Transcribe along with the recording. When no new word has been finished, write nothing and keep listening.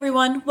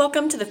everyone.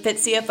 Welcome to the Fit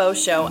CFO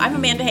Show. I'm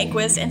Amanda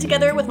Hanquist, and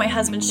together with my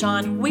husband,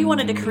 Sean, we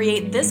wanted to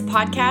create this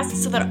podcast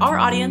so that our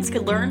audience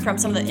could learn from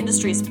some of the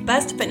industry's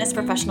best fitness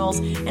professionals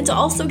and to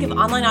also give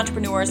online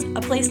entrepreneurs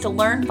a place to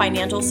learn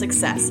financial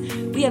success.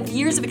 We have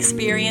years of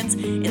experience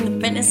in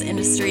the fitness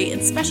industry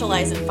and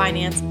specialize in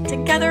finance.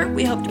 Together,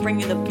 we hope to bring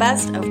you the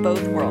best of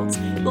both worlds.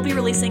 We'll be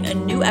releasing a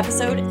new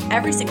episode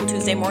every single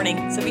Tuesday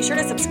morning, so be sure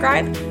to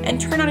subscribe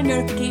and turn on your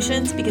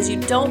notifications because you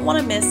don't want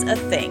to miss a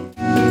thing.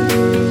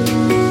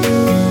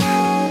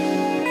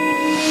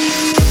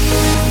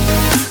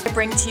 I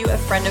bring to you a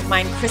friend of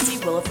mine, Krissi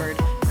Williford.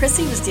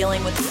 Krissi was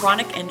dealing with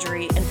chronic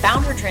injury and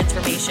found her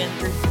transformation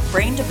through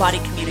brain-to-body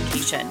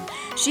communication.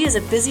 She is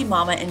a busy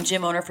mama and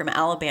gym owner from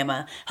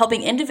Alabama,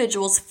 helping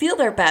individuals feel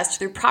their best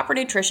through proper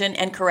nutrition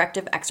and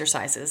corrective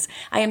exercises.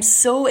 I am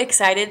so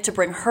excited to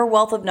bring her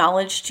wealth of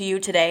knowledge to you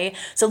today,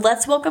 so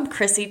let's welcome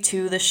Krissi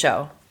to the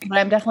show. But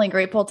I'm definitely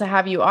grateful to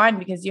have you on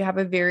because you have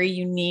a very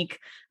unique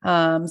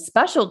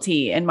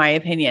specialty, in my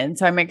opinion.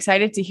 So I'm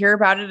excited to hear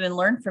about it and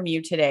learn from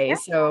you today.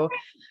 So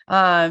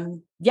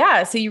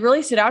you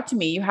really stood out to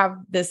me. You have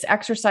this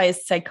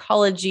exercise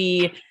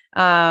psychology,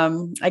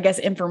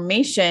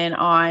 information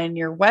on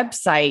your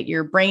website,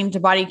 your brain to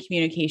body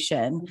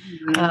communication.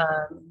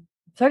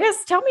 So I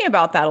guess tell me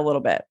about that a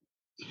little bit.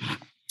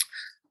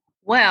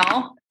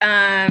 Well,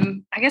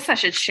 I guess I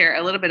should share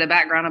a little bit of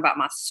background about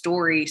my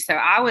story. So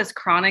I was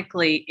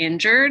chronically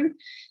injured,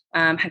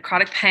 had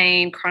chronic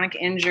pain, chronic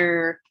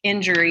injury,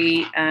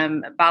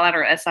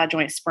 bilateral SI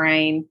joint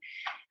sprain.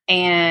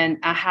 And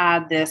I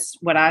had this,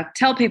 what I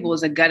tell people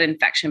was a gut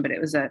infection, but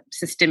it was a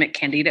systemic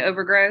candida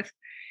overgrowth.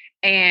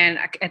 And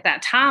at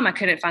that time, I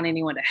couldn't find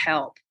anyone to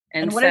help.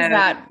 And what is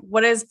that?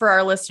 What is, for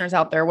our listeners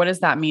out there, what does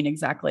that mean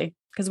exactly?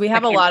 Because we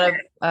have a lot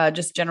of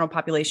just general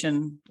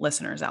population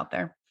listeners out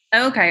there.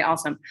 Okay,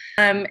 awesome.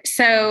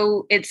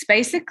 So it's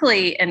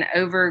basically an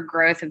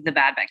overgrowth of the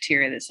bad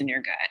bacteria that's in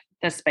your gut.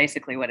 That's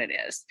basically what it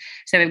is.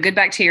 So we have good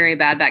bacteria,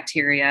 bad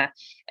bacteria.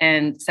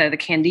 And so the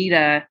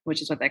candida,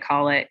 which is what they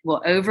call it,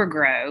 will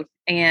overgrow.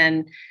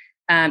 And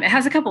it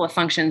has a couple of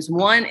functions.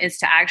 One is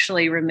to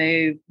actually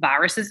remove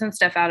viruses and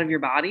stuff out of your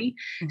body.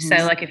 Mm-hmm.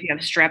 So like if you have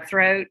strep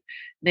throat,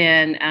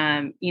 then,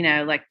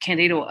 like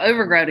candida will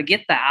overgrow to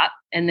get that.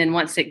 And then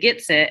once it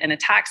gets it and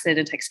attacks it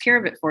and takes care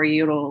of it for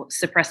you, it'll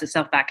suppress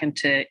itself back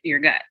into your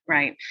gut.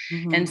 Right.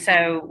 Mm-hmm. And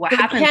so what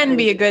happens can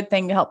be a good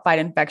thing to help fight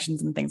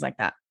infections and things like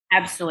that.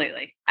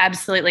 Absolutely.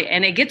 Absolutely.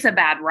 And it gets a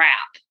bad rap.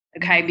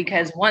 Okay.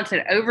 Because once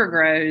it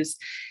overgrows,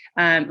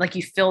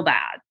 you feel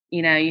bad,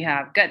 you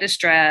have gut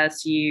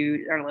distress,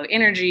 you are low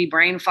energy,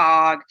 brain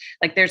fog,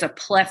 like there's a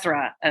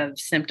plethora of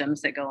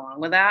symptoms that go along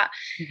with that.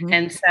 Mm-hmm.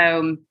 And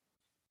so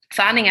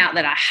finding out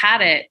that I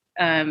had it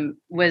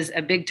was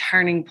a big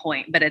turning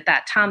point. But at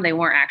that time, they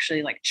weren't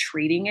actually like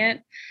treating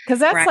it. Because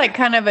that's like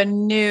kind of a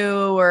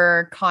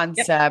newer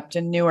concept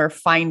and newer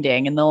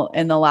finding in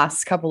the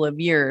last couple of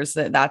years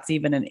that's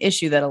even an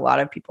issue that a lot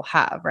of people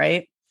have,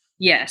 right?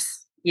 Yes.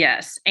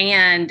 Yes.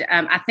 And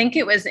I think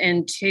it was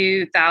in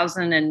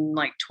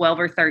 2012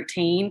 or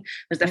 13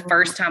 was the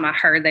first time I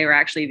heard they were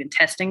actually even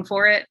testing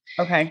for it.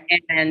 Okay.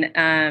 And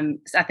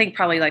I think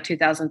probably like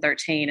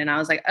 2013. And I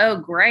was like, oh,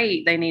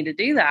 great. They need to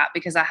do that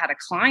because I had a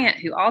client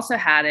who also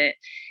had it.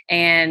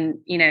 And,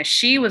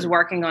 she was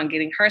working on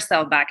getting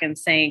herself back in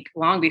sync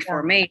long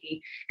before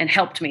me and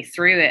helped me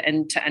through it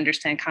and to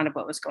understand kind of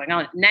what was going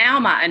on. Now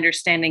my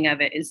understanding of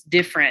it is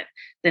different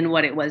than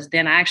what it was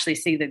then. I actually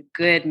see the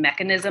good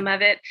mechanism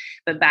of it.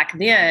 But back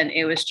then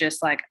it was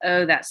just like,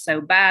 oh, that's so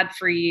bad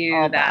for you.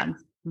 All bad.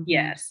 Mm-hmm.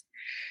 Yes.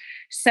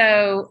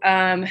 So,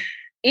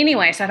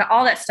 anyway, so I had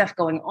all that stuff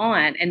going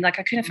on and I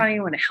couldn't find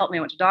anyone to help me.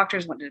 I went to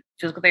doctors, went to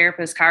physical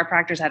therapists,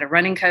 chiropractors. I had a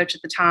running coach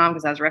at the time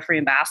because I was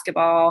refereeing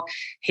basketball.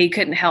 He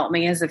couldn't help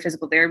me. As a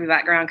physical therapy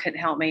background, couldn't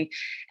help me.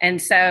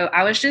 And so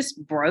I was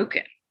just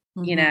broken,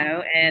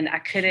 and I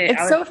couldn't.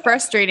 It's so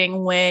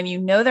frustrating when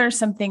there's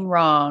something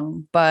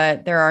wrong,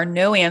 but there are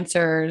no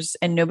answers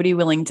and nobody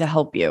willing to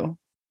help you.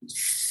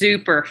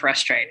 Super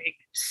frustrating.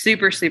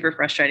 Super, super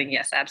frustrating.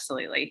 Yes,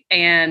 absolutely.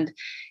 And,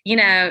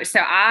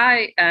 so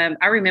I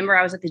remember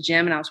I was at the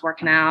gym and I was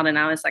working out and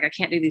I was like, I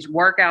can't do these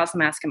workouts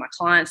I'm asking my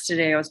clients to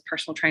do. I was a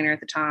personal trainer at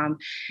the time.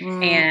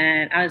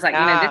 And I was like,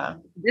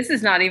 this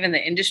is not even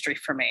the industry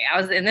for me.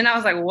 And then I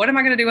was like, what am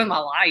I going to do with my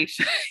life?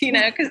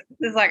 Cause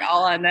this is like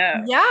all I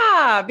know.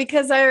 Yeah.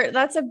 Because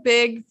that's a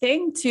big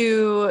thing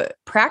to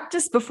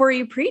practice before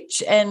you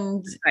preach.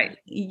 And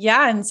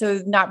and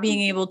so not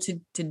being able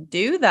to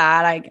do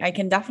that, I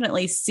can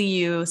definitely see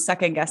you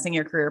second guessing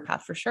your career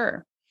path for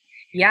sure.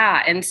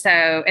 Yeah. And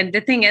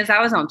the thing is,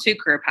 I was on two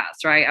career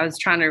paths, right? I was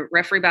trying to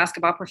referee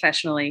basketball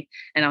professionally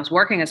and I was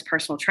working as a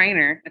personal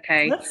trainer.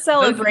 Okay. Let's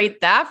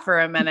celebrate that for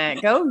a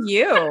minute. Go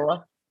you.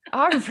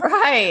 All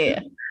right.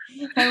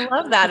 I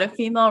love that. A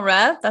female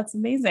rep. That's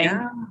amazing.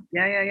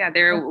 Yeah.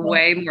 There are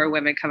way more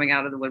women coming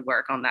out of the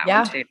woodwork on that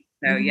one too.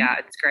 So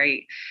it's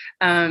great.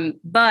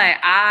 But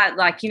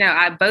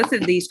I both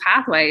of these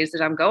pathways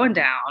that I'm going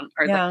down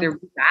are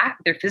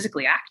they're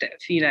physically active,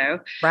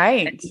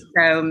 Right. And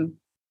so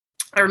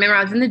I remember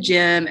I was in the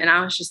gym and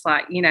I was just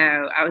like,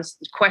 I was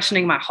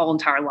questioning my whole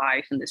entire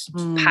life and this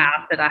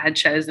path that I had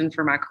chosen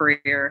for my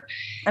career.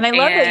 And I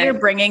love that you're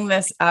bringing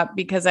this up,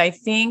 because I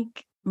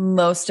think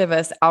most of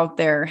us out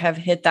there have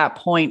hit that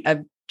point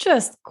of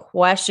just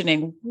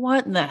questioning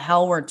what in the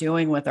hell we're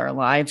doing with our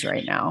lives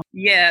right now.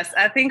 Yes,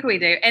 I think we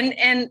do.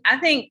 And I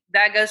think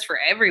that goes for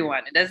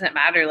everyone. It doesn't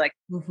matter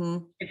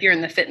if you're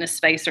in the fitness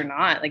space or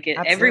not.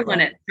 Everyone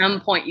at some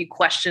point you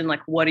question,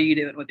 what are you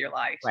doing with your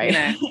life? Right.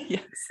 Yes.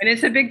 And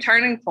it's a big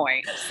turning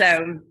point.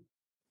 So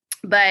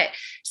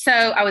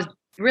I was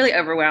really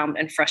overwhelmed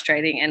and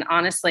frustrating, and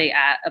honestly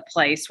at a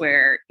place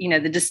where,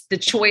 the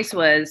choice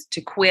was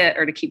to quit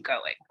or to keep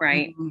going.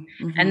 Right.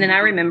 Mm-hmm. And then I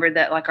remembered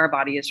that our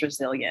body is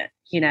resilient,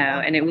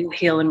 and it will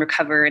heal and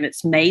recover, and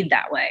it's made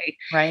that way.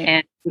 Right.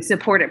 And we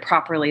support it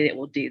properly, it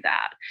will do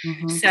that.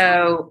 Mm-hmm.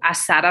 So I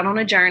sat out on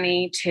a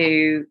journey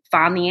to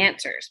find the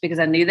answers, because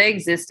I knew they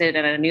existed,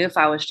 and I knew if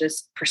I was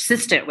just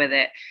persistent with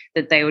it,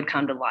 that they would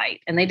come to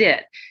light, and they did.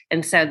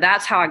 And so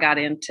that's how I got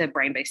into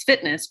brain-based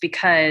fitness,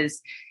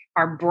 because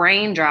our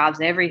brain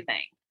drives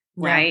everything,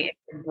 right?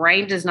 If the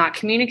brain does not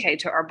communicate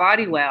to our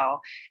body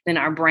well, then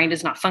our brain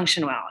does not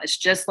function well. It's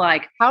just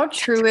like, how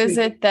true is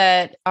it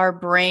that our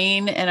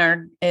brain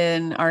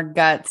and our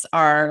guts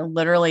are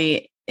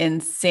literally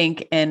in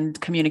sync and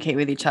communicate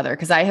with each other?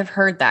 Because I have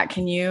heard that.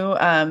 Can you,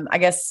 I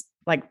guess,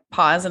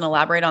 pause and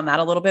elaborate on that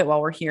a little bit while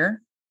we're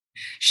here?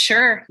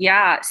 Sure.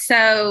 Yeah.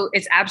 So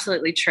it's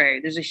absolutely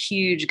true. There's a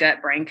huge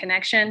gut brain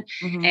connection.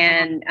 Mm-hmm.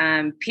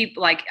 And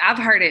people, I've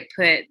heard it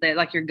put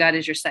that your gut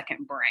is your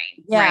second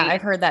brain. Yeah. Right?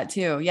 I've heard that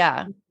too.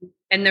 Yeah.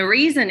 And the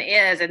reason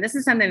is, and this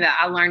is something that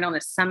I learned on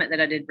a summit that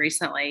I did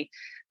recently.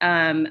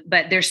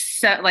 But there's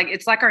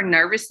it's like our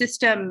nervous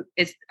system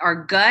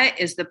our gut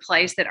is the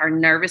place that our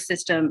nervous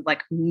system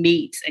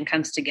meets and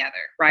comes together,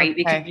 right?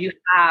 Okay. Because you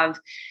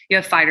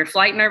have fight or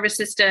flight nervous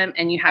system,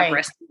 and you have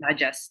rest and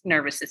digest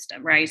nervous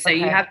system, right? So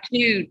you have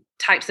two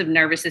types of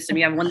nervous system.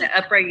 You have one that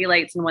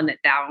upregulates and one that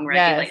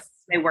downregulates. Yes.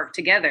 They work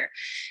together.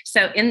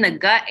 So in the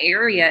gut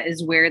area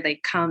is where they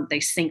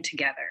sync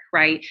together,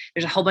 right?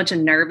 There's a whole bunch of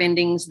nerve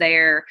endings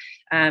there.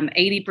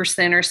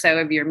 80% or so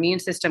of your immune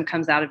system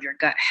comes out of your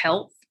gut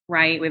health.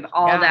 Right. We have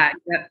all that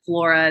gut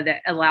flora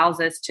that allows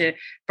us to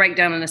break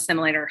down and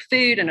assimilate our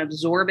food and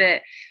absorb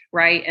it.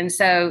 Right. And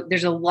so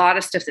there's a lot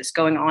of stuff that's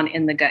going on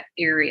in the gut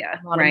area.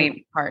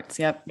 Right. Parts.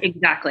 Yep.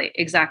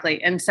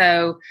 Exactly. And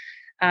so,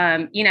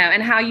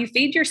 and how you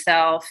feed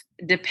yourself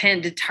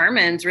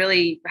determines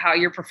really how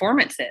your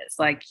performance is.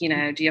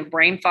 Do you have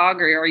brain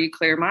fog, or are you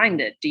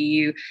clear-minded? Do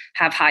you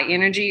have high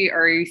energy,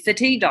 or are you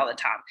fatigued all the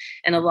time?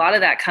 And a lot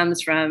of that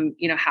comes from,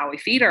 how we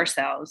feed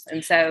ourselves.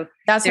 And so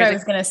that's what I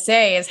was going to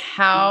say, is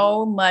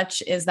how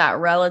much is that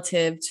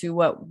relative to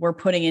what we're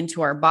putting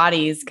into our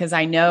bodies? Because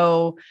I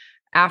know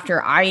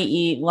after I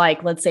eat,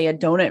 let's say a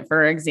donut,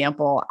 for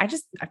example, I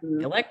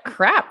feel like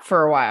crap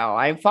for a while.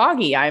 I'm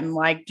foggy. I'm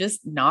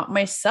just not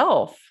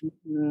myself.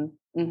 Mm-hmm.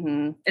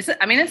 Mm-hmm. It's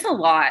a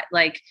lot.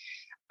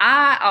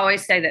 I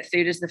always say that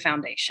food is the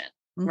foundation,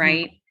 mm-hmm.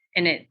 right?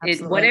 And it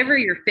whatever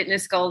your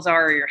fitness goals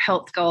are, or your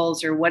health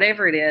goals, or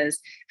whatever it is,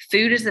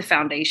 food is the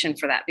foundation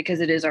for that, because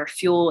it is our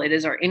fuel. It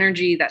is our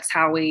energy. That's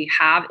how we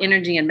have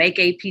energy and make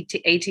ATP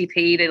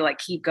to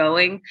keep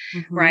going.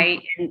 Mm-hmm.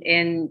 Right.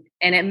 And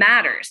it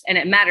matters. And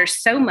it matters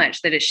so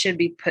much that it should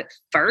be put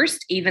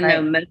first, even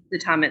though most of the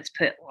time it's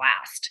put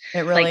last.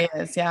 It really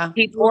is. Yeah.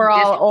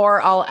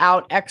 Or I'll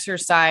out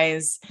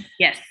exercise.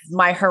 Yes.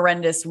 My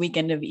horrendous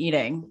weekend of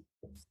eating.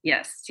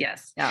 Yes.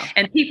 Yeah.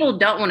 And people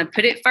don't want to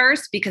put it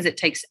first because it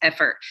takes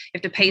effort. You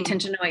have to pay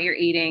attention to what you're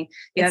eating.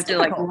 You have to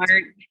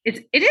learn.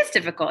 It is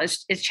difficult.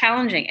 It's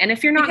challenging. And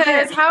if you're not,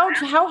 because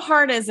how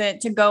hard is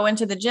it to go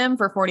into the gym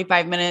for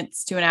 45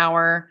 minutes to an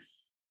hour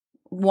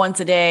once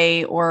a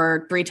day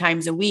or 3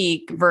 times a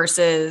week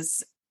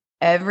versus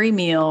every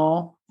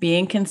meal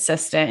being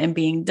consistent and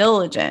being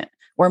diligent,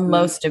 or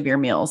most of your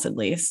meals, at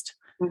least.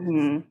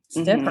 Mm-hmm. It's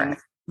different.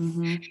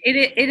 Mm-hmm.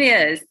 It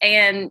is.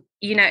 And,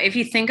 if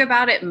you think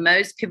about it,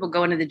 most people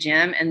go into the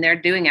gym and they're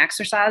doing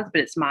exercise,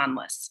 but it's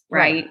mindless,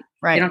 right?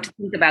 Right. They don't have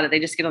to think about it. They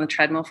just get on the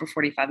treadmill for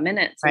 45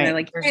 minutes and they're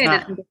like, hey,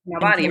 this is my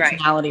body, right?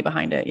 Intentionality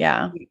behind it.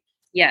 Yeah.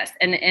 Yes.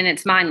 And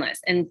it's mindless.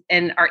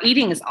 And our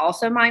eating is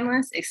also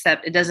mindless,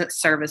 except it doesn't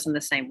serve us in the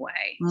same way.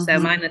 Mm-hmm. So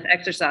mindless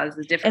exercise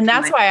is different. And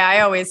that's why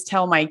I always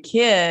tell my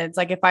kids,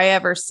 if I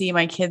ever see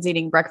my kids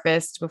eating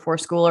breakfast before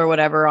school or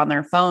whatever on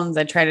their phones,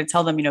 I try to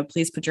tell them,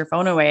 please put your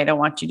phone away. I don't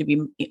want you to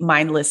be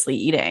mindlessly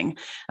eating.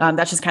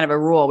 That's just kind of a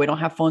rule. We don't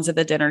have phones at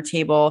the dinner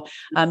table.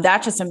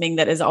 That's just something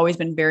that has always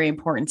been very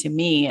important to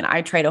me. And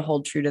I try to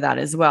hold true to that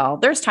as well.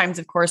 There's times,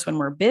 of course, when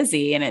we're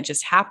busy and it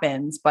just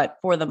happens. But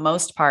for the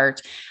most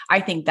part,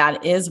 I think that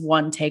is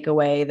one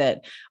takeaway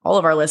that all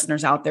of our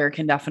listeners out there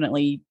can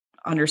definitely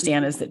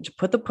understand, is that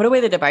put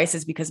away the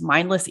devices, because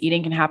mindless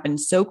eating can happen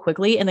so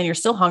quickly. And then you're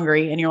still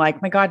hungry and you're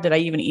like, my God, did I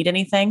even eat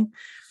anything?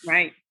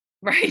 Right.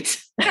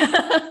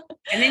 And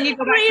then you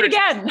go back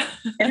again.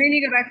 And then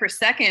you go back for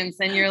seconds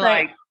and you're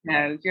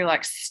you're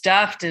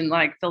stuffed and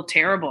feel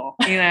terrible,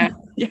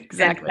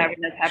 Exactly.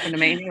 That's happened to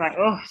me. And you're like,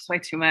 oh, it's way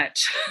too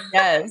much.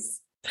 Yes.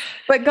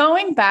 But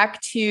going back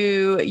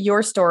to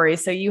your story,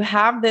 so you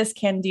have this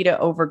candida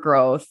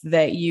overgrowth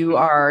that you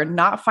are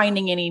not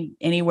finding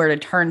anywhere to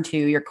turn to.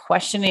 You're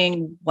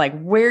questioning like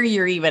where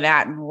you're even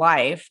at in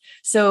life.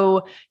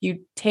 So you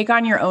take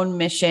on your own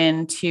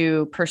mission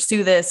to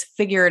pursue this,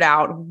 figure it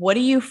out. What do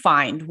you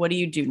find? What do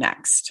you do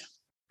next?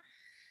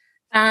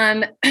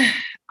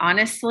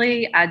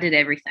 Honestly, I did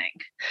everything.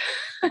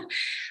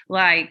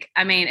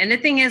 And the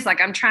thing is, like,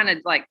 I'm trying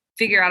to like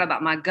figure out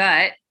about my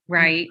gut.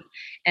 Right.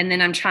 And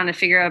then I'm trying to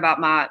figure out about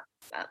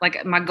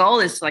my goal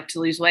is to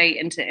lose weight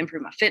and to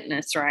improve my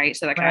fitness. Right.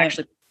 So that I can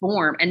actually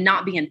perform and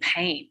not be in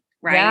pain.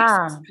 Right.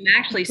 Yeah. So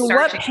actually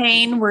what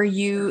pain were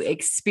you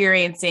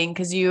experiencing?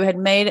 Cause you had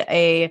made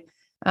a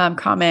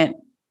comment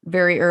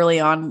very early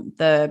on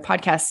the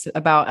podcast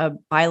about a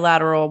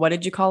bilateral, what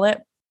did you call it?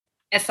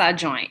 SI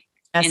joint.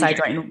 SI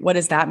joint. What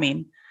does that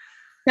mean?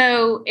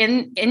 So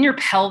in your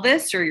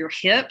pelvis or your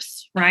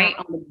hips, right,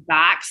 on the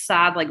back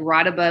side, like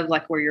right above,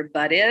 like where your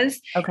butt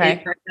is.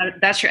 Okay.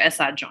 That's your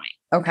SI joint.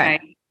 Okay.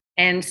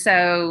 And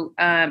so,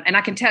 and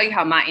I can tell you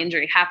how my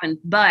injury happened,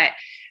 but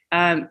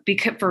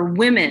because for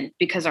women,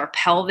 because our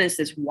pelvis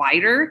is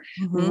wider,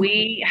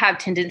 we have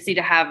tendency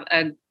to have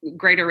a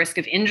greater risk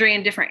of injury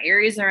in different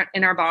areas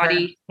in our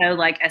body. Sure. So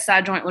like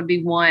SI joint would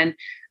be one,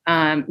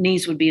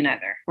 knees would be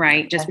another,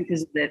 right? Just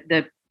because of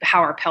the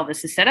how our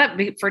pelvis is set up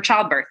for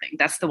childbirthing.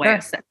 That's the way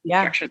it's set.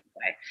 Structured the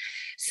way.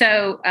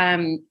 So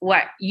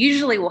what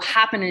usually will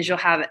happen is you'll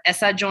have an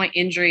SI joint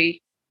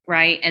injury,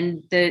 right?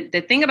 And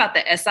the thing about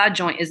the SI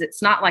joint is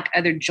it's not like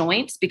other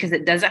joints because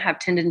it doesn't have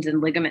tendons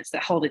and ligaments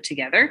that hold it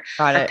together.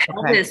 Our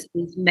pelvis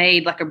is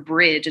made like a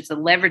bridge. It's a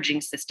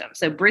leveraging system.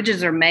 So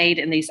bridges are made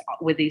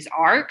with these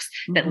arcs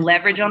that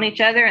leverage on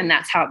each other, and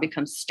that's how it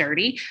becomes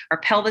sturdy. Our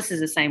pelvis is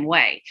the same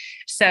way.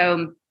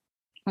 So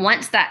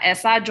once that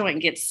SI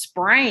joint gets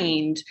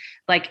sprained,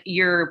 like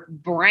your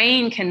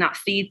brain cannot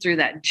feed through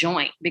that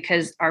joint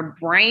because our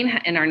brain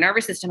and our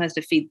nervous system has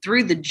to feed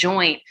through the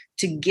joint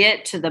to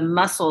get to the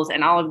muscles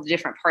and all of the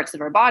different parts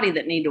of our body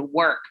that need to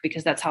work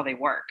because that's how they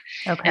work.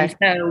 Okay. And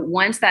so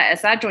once that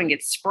SI joint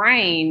gets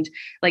sprained,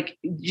 like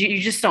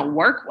you just don't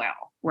work well.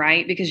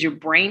 Right? Because your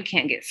brain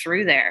can't get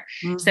through there.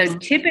 So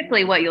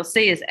typically what you'll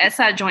see is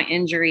SI joint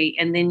injury,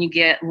 and then you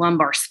get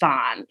lumbar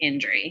spine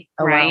injury,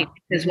 right? Wow.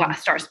 Because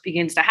what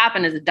begins to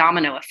happen is a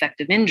domino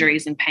effect of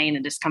injuries and pain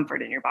and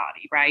discomfort in your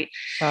body, right?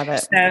 Got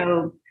it.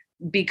 So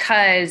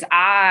because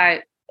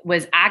I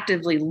was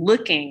actively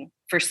looking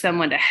for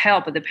someone to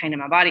help with the pain in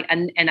my body.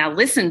 And I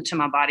listened to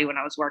my body when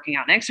I was working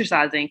out and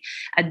exercising.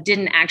 I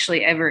didn't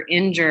actually ever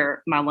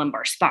injure my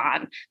lumbar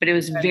spine, but it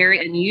was very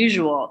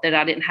unusual that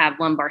I didn't have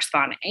lumbar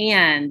spine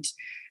and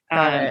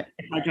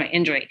joint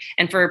injury.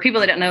 And for people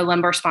that don't know,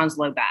 lumbar spine's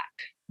low back,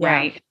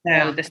 right?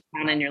 So the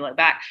spine in your low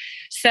back.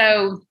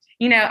 So,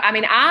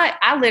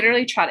 I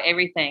literally tried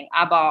everything.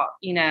 I bought,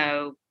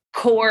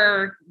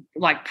 core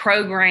like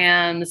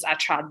programs. I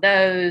tried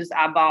those.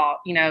 I bought,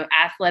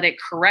 athletic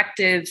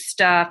corrective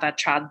stuff. I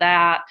tried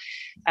that.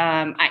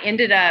 I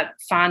ended up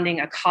finding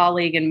a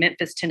colleague in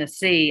Memphis,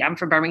 Tennessee. I'm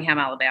from Birmingham,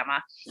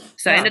 Alabama.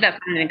 So I ended up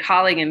finding a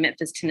colleague in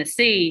Memphis,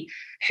 Tennessee,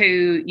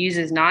 who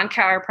uses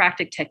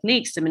non-chiropractic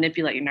techniques to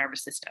manipulate your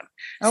nervous system.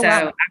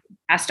 Wow.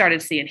 I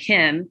started seeing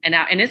him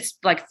and it's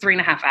like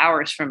 3.5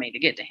 hours for me to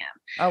get to him.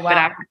 Oh,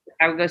 wow. But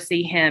I would go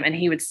see him and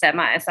he would set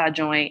my SI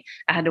joint.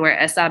 I had to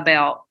wear SI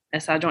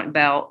joint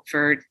belt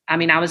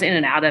I was in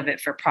and out of it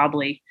for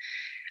probably,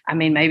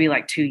 maybe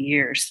like 2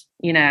 years,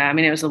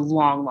 it was a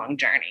long, long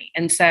journey.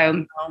 And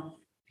so,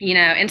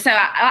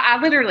 I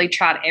literally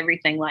tried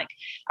everything. Like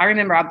I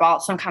remember I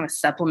bought some kind of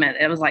supplement.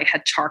 It was like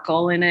had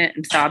charcoal in it.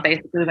 And so I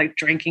basically was like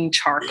drinking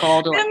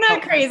charcoal. Isn't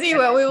that crazy?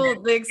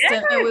 The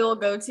extent that we will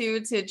go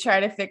to try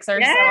to fix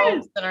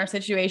ourselves in our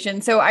situation.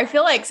 So I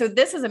feel like,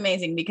 this is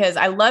amazing because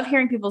I love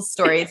hearing people's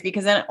stories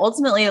because then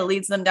ultimately it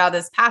leads them down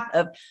this path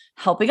of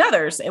helping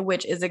others,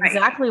 which is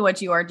exactly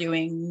what you are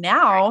doing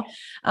now.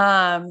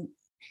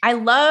 I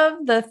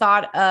love the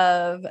thought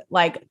of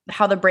like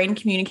how the brain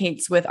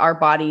communicates with our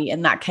body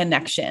and that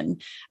connection.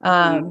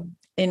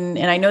 And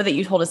I know that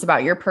you told us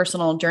about your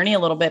personal journey a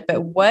little bit,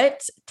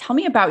 but tell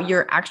me about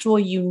your actual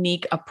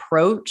unique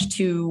approach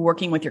to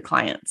working with your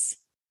clients.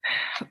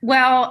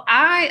 Well,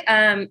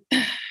 I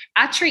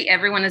treat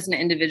everyone as an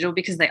individual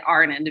because they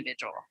are an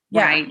individual,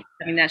 right?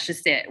 That's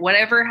just it.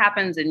 Whatever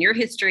happens in your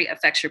history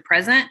affects your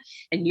present,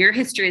 and your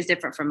history is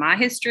different from my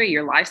history.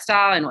 Your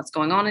lifestyle and what's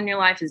going on in your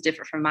life is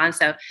different from mine.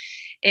 So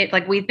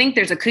we think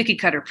there's a cookie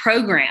cutter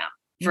program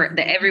that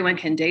everyone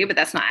can do, but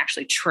that's not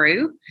actually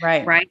true.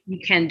 Right. You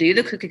can do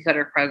the cookie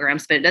cutter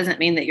programs, but it doesn't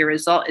mean that your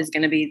result is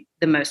going to be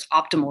the most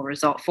optimal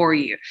result for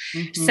you.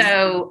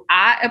 So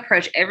I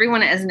approach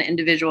everyone as an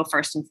individual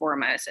first and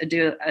foremost. I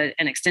do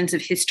an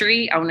extensive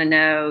history. I want to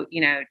know,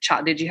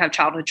 did you have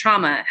childhood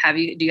trauma? Do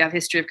you have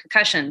history of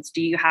concussions?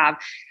 Do you have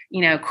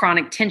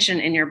chronic tension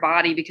in your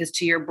body? Because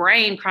to your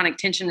brain, chronic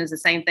tension is the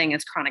same thing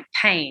as chronic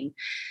pain.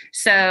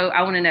 So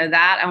I want to know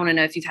that. I want to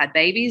know if you've had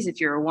babies, if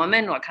you're a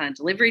woman, what kind of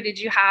delivery did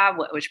you have?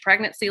 What was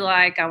pregnancy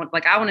like? I want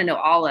to know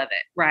all of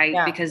it, right?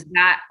 Yeah. Because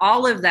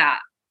all of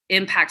that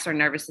impacts our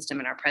nervous system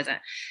in our present.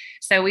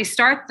 So we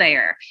start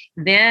there.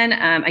 Then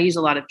I use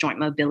a lot of joint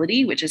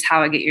mobility, which is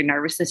how I get your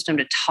nervous system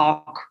to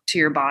talk to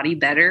your body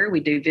better. We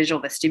do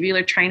visual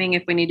vestibular training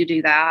if we need to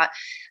do that.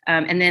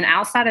 And then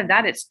outside of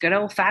that, it's good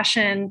old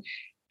fashioned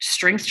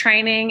strength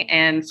training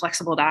and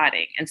flexible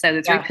dieting. And so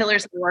the three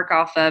pillars we work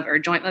off of are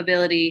joint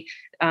mobility,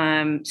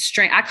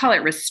 strength. I call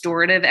it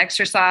restorative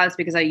exercise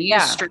because I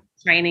use strength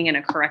training in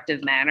a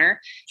corrective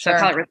manner. So I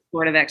call it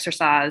restorative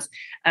exercise.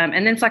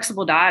 And then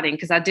flexible dieting,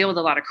 because I deal with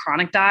a lot of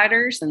chronic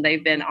dieters and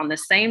they've been on the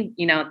same,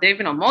 they've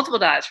been on multiple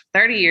diets for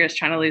 30 years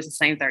trying to lose the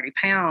same 30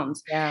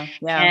 pounds.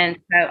 And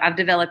so I've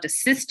developed a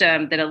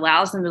system that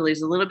allows them to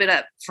lose a little bit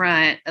up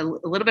front, a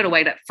little bit of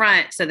weight up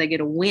front, so they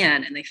get a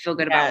win and they feel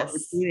good about what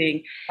we're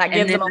doing. That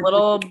gives them a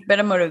little bit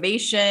of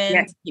motivation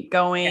to keep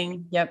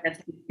going. They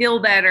feel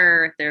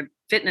better. They're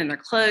fitting in their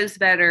clothes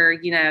better,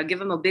 give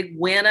them a big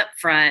win up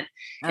front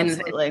in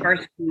the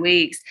first few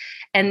weeks.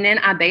 And then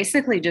I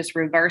basically just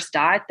reverse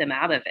diet them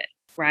out of it.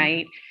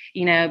 Right.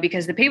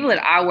 Because the people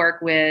that I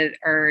work with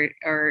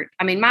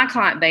my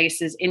client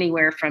base is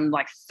anywhere from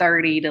like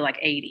 30 to like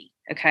 80.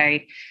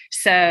 Okay.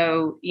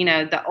 So,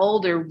 the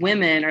older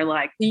women are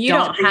like, you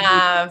don't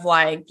have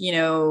like,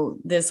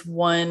 this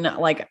one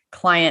like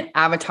client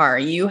avatar.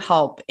 You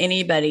help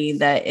anybody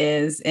that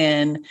is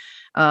in,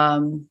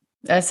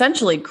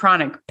 essentially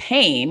chronic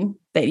pain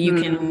that you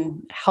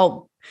can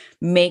help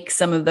make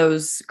some of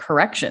those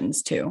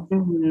corrections to.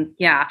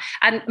 Yeah.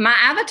 My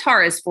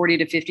avatar is 40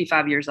 to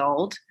 55 years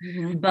old,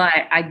 but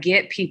I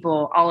get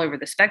people all over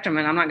the spectrum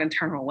and I'm not going to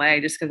turn them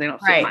away just because they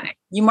don't fit my age.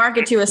 You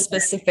market to a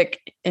specific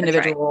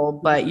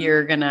individual, but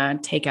you're going to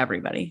take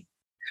everybody.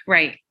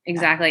 Right.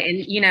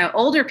 Exactly. And,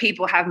 older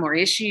people have more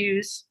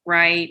issues,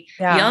 right?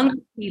 Young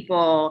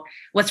people,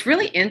 what's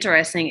really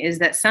interesting is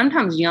that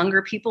sometimes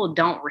younger people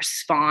don't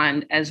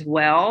respond as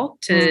well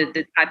to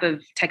the type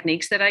of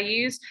techniques that I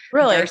use.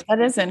 Really?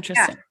 That is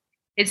interesting.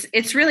 Yeah.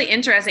 It's really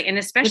interesting. And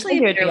especially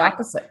if you're the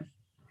opposite.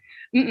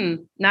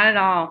 Not at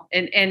all.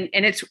 And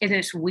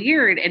it's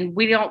weird. And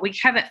we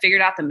haven't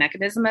figured out the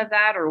mechanism of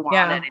that or why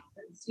that is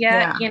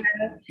yet,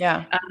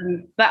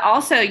 but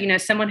also,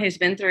 someone who's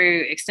been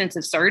through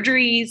extensive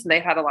surgeries,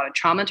 they've had a lot of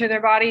trauma to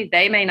their body,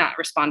 they may not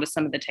respond to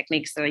some of the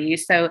techniques that I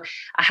use. So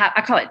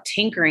I call it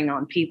tinkering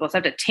on people. So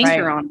I have to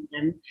tinker on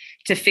them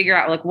to figure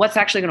out like what's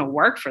actually going to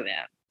work for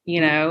them,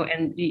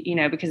 and,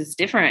 because it's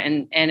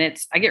different. And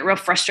I get real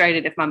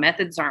frustrated if my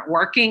methods aren't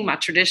working, my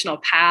traditional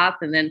path.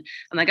 And then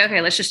I'm like,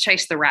 okay, let's just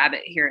chase the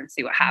rabbit here and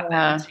see what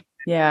happens.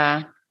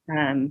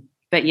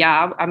 But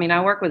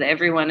I work with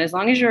everyone. As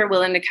long as you're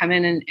willing to come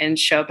in and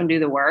show up and do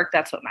the work,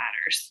 that's what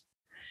matters.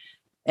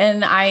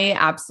 And I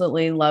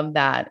absolutely love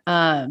that.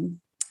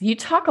 You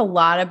talk a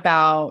lot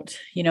about,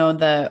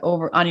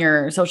 on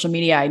your social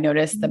media, I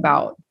noticed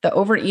about the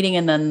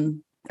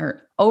overeating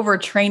or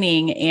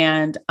overtraining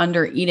and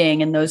under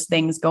eating and those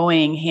things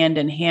going hand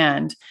in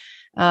hand.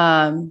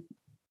 Why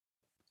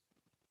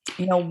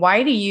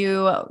do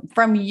you,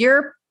 from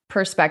your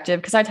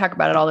perspective, because I talk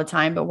about it all the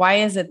time, but why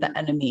is it the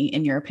enemy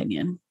in your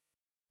opinion?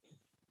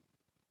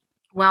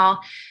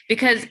 Well,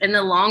 because in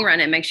the long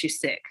run, it makes you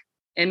sick.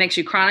 It makes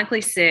you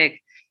chronically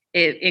sick.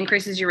 It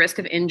increases your risk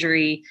of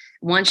injury.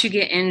 Once you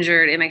get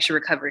injured, it makes your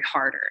recovery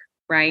harder,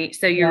 right?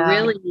 So you're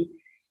really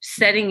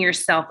setting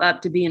yourself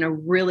up to be in a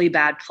really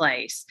bad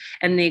place.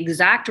 And the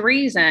exact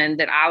reason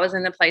that I was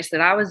in the place that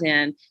I was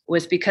in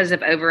was because of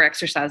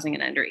overexercising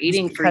and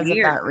undereating for years. Because of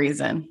that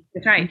reason.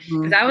 That's right.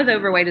 Because I was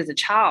overweight as a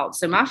child.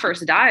 So my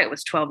first diet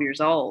was 12 years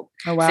old.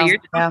 Oh, wow. So you're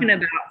talking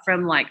about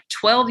from like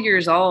 12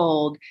 years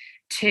old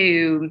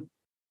to,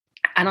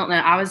 I don't know,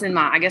 I was in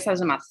my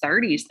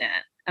 30s then.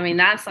 I mean,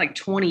 that's like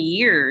 20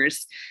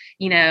 years,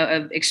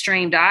 of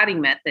extreme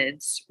dieting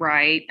methods,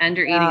 right?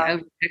 Under eating,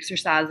 over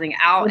exercising,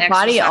 out. The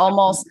body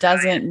almost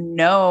doesn't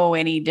know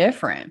any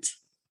different.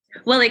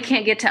 Well, it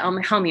can't get to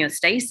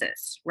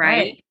homeostasis,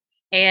 right?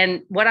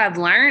 And what I've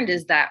learned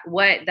is that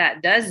what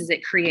that does is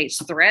it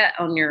creates threat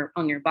on your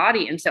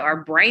body. And so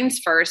our brain's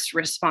first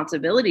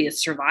responsibility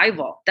is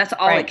survival. That's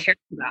all it cares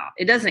about.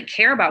 It doesn't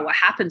care about what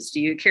happens to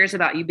you. It cares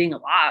about you being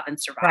alive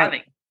and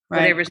surviving.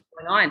 Whatever's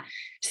going on.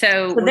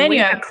 So then you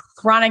have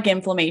chronic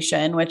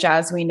inflammation, which,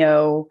 as we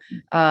know,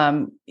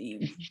 can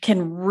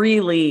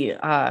really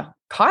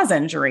cause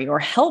injury or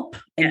help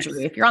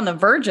injury. If you're on the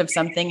verge of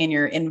something and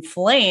you're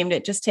inflamed,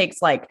 it just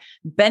takes like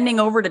bending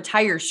over to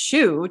tie your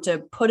shoe to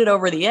put it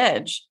over the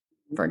edge,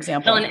 for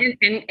example. Well,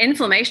 and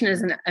inflammation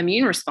is an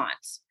immune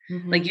response.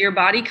 Like your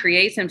body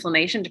creates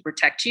inflammation to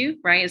protect you,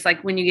 right? It's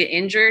like when you get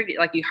injured,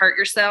 like you hurt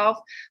yourself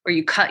or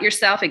you cut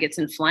yourself, it gets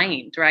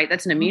inflamed, right?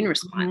 That's an immune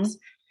response.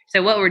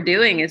 So what we're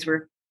doing is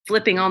we're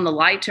flipping on the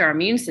light to our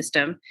immune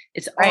system.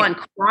 It's on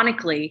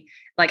chronically.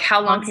 Like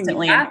how long can you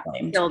last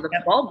until the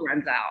bulb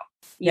runs out,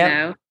 you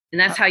know?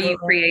 And that's how you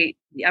create,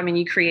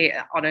 you create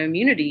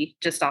autoimmunity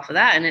just off of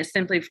that. And it's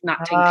simply not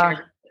taking care of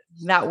it.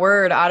 That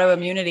word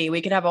autoimmunity,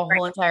 we could have a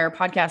whole entire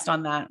podcast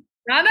on that.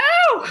 I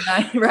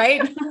know.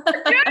 Right?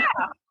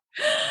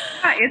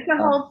 It's the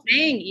whole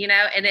thing,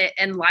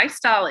 and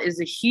lifestyle is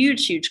a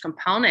huge, huge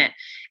component.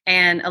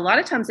 And a lot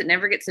of times it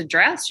never gets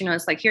addressed.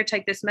 It's like, here,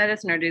 take this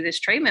medicine or do this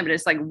treatment. But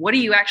it's like, what are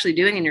you actually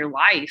doing in your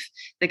life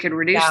that could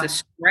reduce the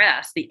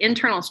stress, the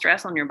internal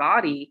stress on your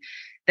body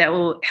that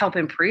will help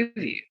improve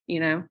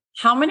you?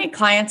 How many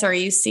clients are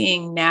you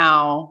seeing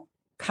now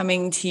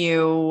coming to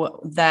you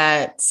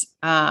that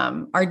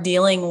are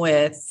dealing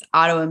with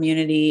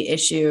autoimmunity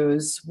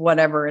issues,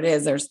 whatever it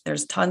is?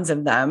 There's tons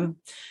of them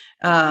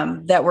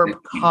that were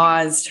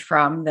caused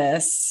from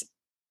this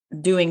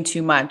doing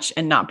too much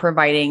and not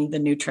providing the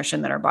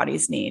nutrition that our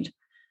bodies need.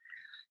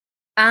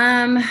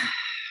 I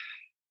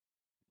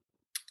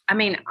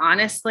mean,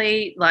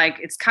 honestly, like,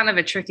 it's kind of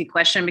a tricky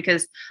question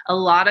because a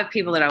lot of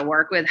people that I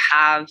work with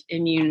have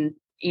immune,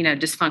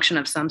 dysfunction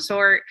of some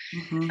sort.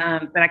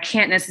 But I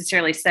can't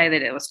necessarily say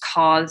that it was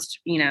caused,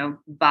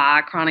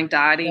 by chronic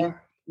dieting,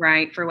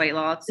 right? For weight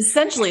loss.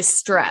 Essentially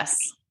stress.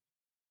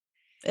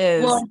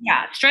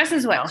 Stress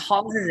is what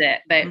causes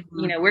it, but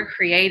we're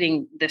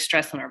creating the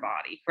stress on our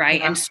body,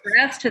 right? And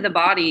stress to the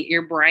body,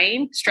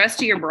 stress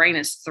to your brain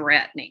is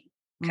threatening.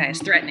 Okay. It's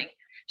threatening.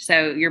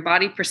 So your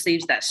body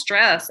perceives that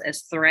stress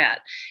as threat.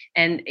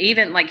 And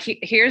even like,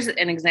 here's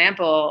an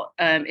example,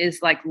 is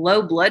like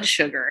low blood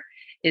sugar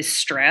is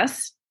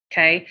stress.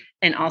 Okay.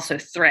 And also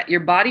threat. Your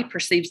body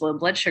perceives low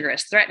blood sugar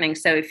as threatening.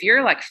 So if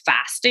you're like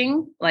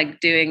fasting, like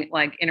doing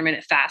like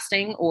intermittent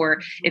fasting,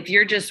 or if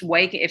you're just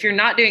if you're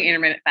not doing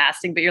intermittent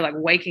fasting, but you're like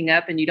waking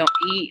up and you don't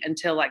eat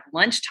until like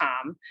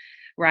lunchtime,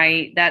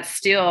 right? That's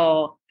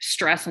still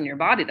stress on your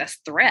body. That's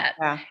threat.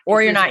 Yeah.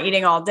 Or you're not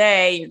eating all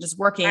day. You're just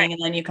working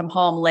and then you come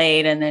home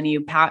late and then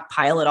you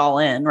pile it all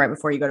in right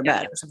before you go to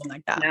bed or something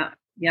like that.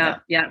 Yeah.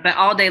 But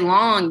all day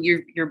long,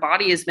 your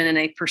body has been in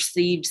a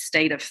perceived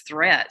state of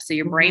threat. So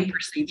your brain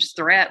perceives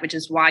threat, which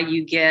is why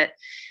you get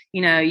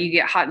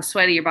hot and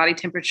sweaty, your body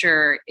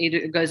temperature,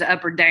 it goes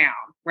up or down,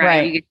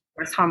 right? You get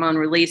stress hormone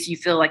release. You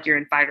feel like you're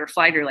in fight or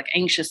flight or like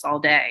anxious all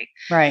day.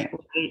 Right.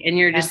 And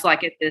you're just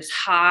like at this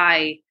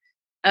high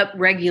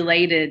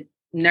upregulated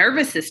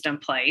nervous system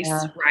place,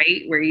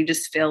 right? Where you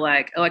just feel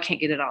like, oh, I can't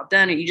get it all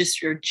done. Or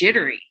you're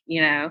jittery,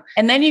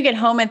 And then you get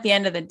home at the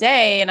end of the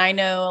day. And I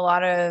know a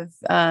lot of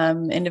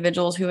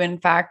individuals who in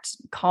fact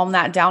calm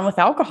that down with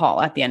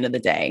alcohol at the end of the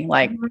day.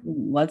 Like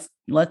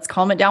let's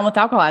calm it down with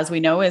alcohol, as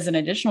we know is an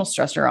additional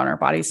stressor on our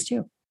bodies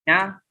too.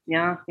 Yeah.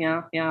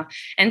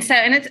 And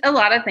it's a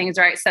lot of things,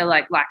 right? So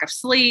like lack of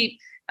sleep,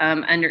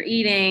 under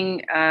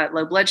eating,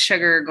 low blood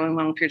sugar, going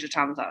long periods of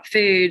time without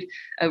food,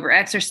 over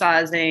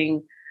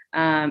exercising,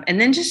 and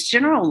then just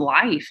general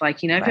life. Like,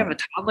 if you have a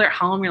toddler at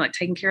home, you're like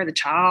taking care of the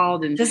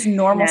child and just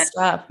normal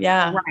stuff.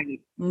 Yeah.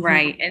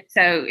 Right. And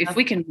so if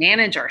we can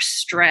manage our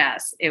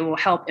stress, it will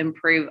help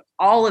improve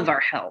all of our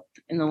health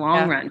in the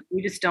long run.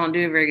 We just don't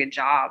do a very good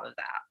job of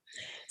that.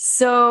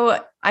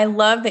 So I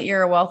love that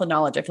you're a wealth of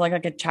knowledge. I feel like I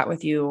could chat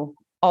with you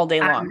all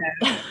day long.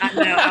 I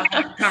know. I'll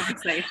have a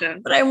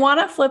conversation. But I want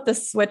to flip the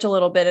switch a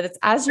little bit. It's,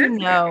 as you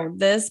know,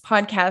 this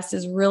podcast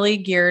is really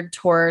geared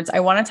towards,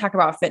 I want to talk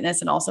about fitness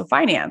and also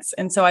finance.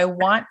 And so I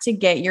want to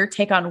get your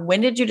take on,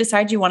 when did you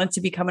decide you wanted to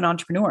become an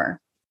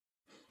entrepreneur?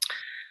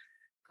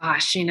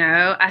 Gosh,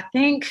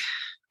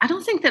 I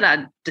don't think that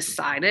I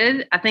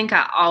decided. I think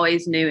I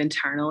always knew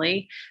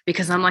internally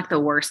because I'm like the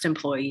worst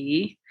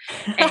employee.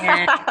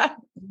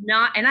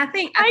 And I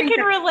think I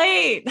can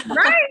relate.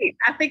 Right.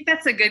 I think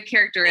that's a good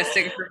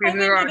characteristic for people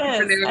who are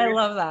entrepreneurs. I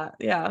love that.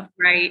 Yeah.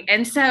 Right.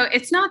 And so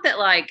it's not that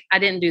like I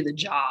didn't do the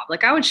job.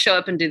 Like I would show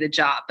up and do the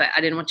job, but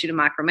I didn't want you to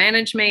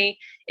micromanage me.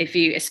 If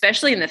you,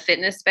 especially in the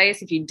fitness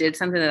space, if you did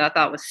something that I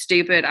thought was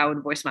stupid, I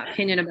would voice my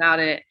opinion about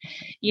it,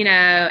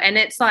 and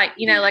it's like,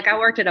 like I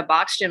worked at a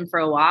box gym for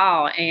a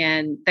while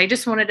and they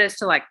just wanted us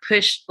to like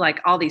push like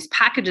all these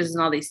packages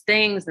and all these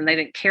things. And they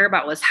didn't care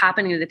about what's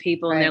happening to the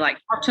people. And they're like,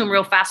 talk to them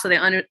real fast so they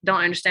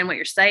don't understand what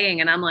you're saying.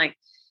 And I'm like,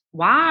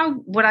 why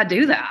would I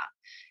do that?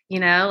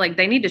 Like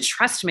they need to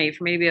trust me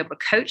for me to be able to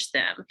coach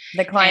them.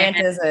 The client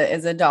is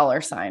a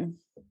dollar sign.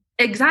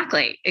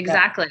 Exactly.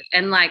 Yeah.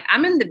 And like,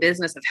 I'm in the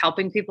business of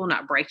helping people,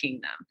 not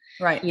breaking them.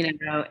 Right.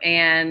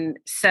 And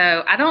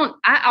so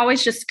I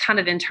always just kind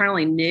of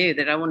internally knew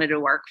that I wanted to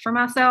work for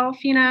myself,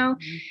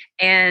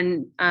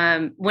 and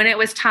when it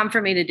was time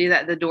for me to do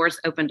that, the doors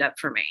opened up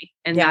for me.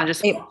 And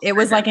it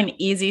was like an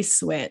easy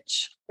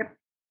switch. Yep.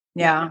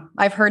 Yeah.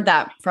 I've heard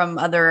that from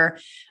other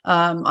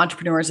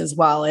entrepreneurs as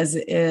well,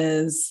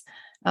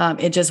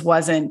 it just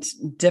wasn't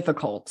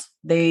difficult.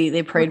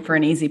 They prayed for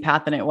an easy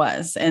path and it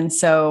was. And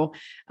so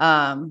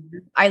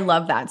I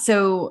love that.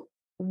 So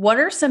what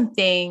are some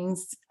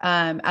things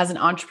as an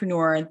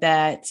entrepreneur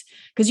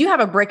because you have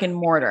a brick and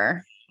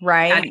mortar,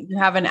 right? You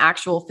have an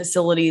actual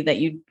facility that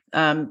you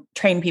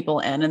train people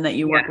in and that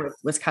you work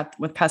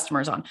with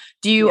customers on.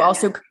 Do you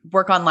also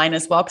work online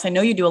as well? Because I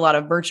know you do a lot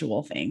of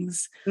virtual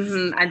things.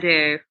 Mm-hmm, I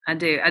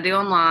do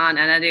online,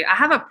 and I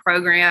have a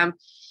program.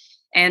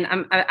 And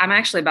I'm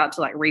actually about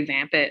to like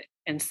revamp it.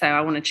 And so I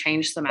want to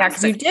change some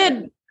aspects.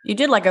 You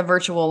did like a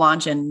virtual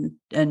launch in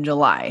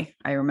July,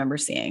 I remember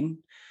seeing.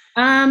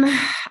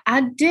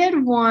 I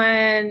did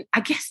one, I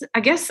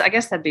guess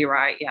that'd be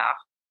right. Yeah.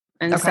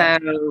 And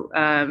so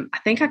I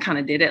think I kind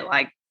of did it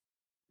like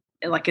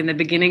like in the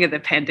beginning of the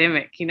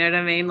pandemic, you know what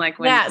I mean? Like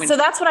so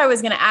that's what I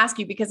was going to ask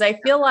you, because I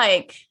feel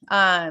like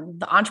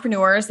the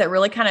entrepreneurs that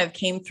really kind of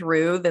came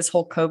through this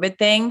whole COVID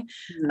thing,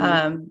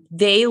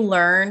 they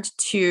learned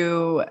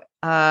to,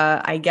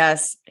 I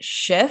guess,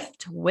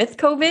 shift with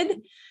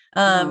COVID.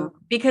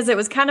 Because it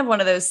was kind of one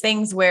of those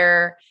things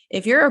where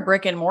if you're a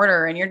brick and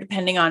mortar and you're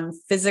depending on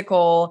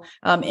physical,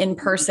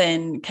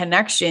 in-person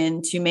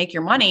connection to make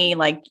your money,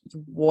 like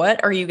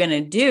what are you going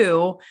to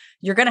do?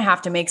 You're going to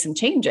have to make some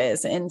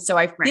changes. And so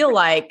I feel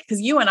like, cause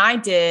you and I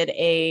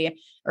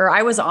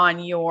I was on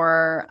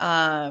your,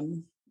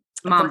 Mom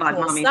Bod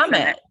Mommy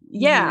Summit.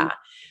 Yeah.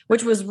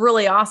 Which was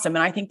really awesome.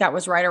 And I think that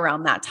was right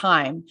around that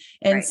time.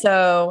 And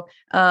so,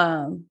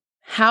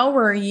 how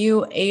were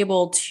you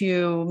able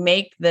to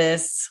make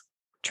this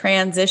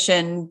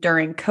transition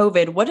during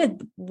COVID?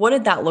 What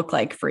did that look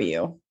like for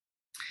you?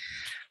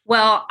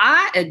 Well,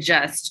 I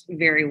adjust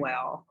very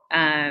well.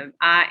 I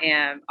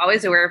am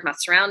always aware of my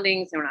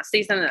surroundings, and when I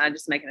see something, I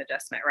just make an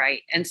adjustment,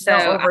 right? And so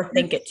don't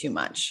overthink it too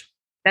much.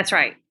 That's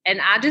right. And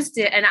I just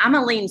did, and I'm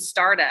a lean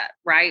startup,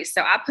 right?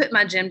 So I put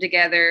my gym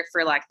together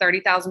for like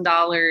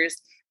 $30,000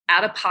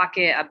 out of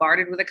pocket. I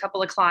bartered with a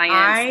couple of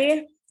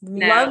clients.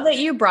 Love that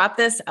you brought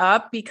this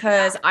up,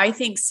 because I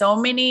think so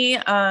many,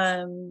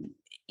 and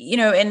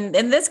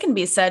this can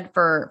be said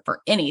for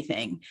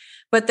anything,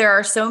 but there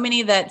are so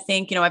many that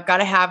think, I've got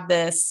to have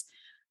this,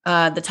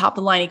 the top of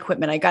the line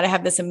equipment. I got to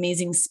have this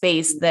amazing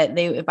space that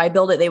if I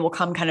build it, they will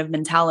come kind of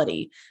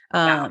mentality.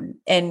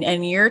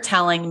 And you're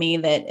telling me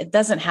that it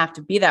doesn't have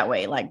to be that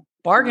way. Like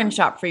bargain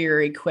shop for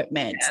your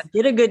equipment,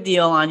 get a good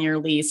deal on your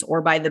lease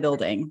or buy the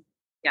building.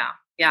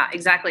 Yeah,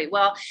 exactly.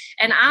 Well,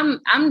 and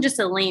I'm just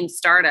a lean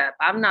startup.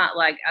 I'm not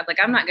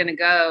I'm not going to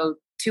go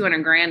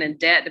 $200,000 in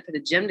debt to put a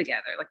gym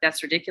together. Like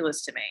that's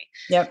ridiculous to me.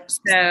 Yep.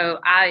 So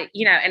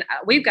and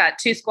we've got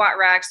 2 squat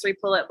racks, 3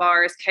 pull-up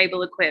bars,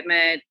 cable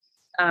equipment,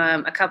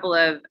 a couple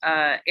of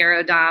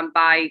Aerodyne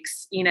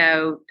bikes,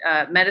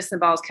 medicine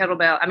balls,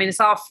 kettlebell. I mean, it's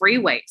all free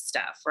weight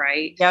stuff,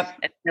 right? Yep.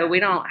 And so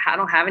I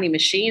don't have any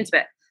machines,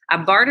 but I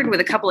bartered with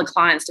a couple of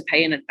clients to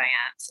pay in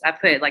advance. I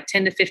put like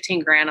 10 to 15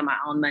 grand of my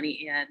own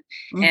money in,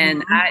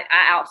 and I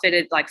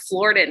outfitted, like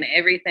floored it and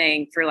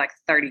everything for like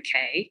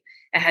 30K.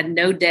 I had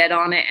no debt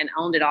on it and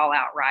owned it all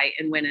outright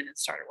and went in and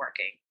started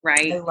working.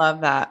 Right. I love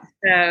that.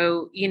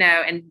 So,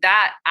 and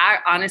that I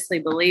honestly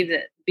believe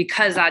that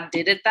because I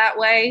did it that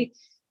way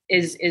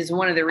is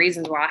one of the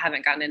reasons why I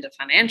haven't gotten into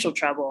financial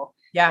trouble.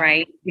 Yeah.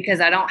 Right. Because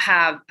I don't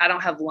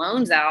have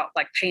loans out,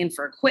 like paying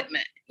for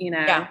equipment,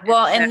 Yeah.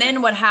 Well, and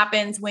then what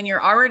happens when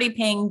you're already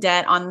paying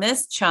debt on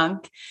this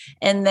chunk,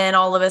 and then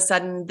all of a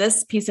sudden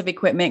this piece of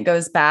equipment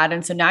goes bad.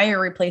 And so now you're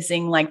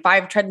replacing like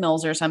 5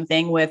 treadmills or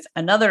something with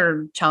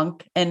another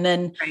chunk. And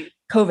then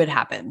COVID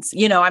happens,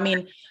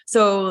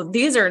 so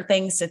these are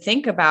things to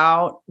think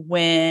about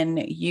when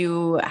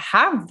you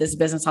have this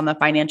business on the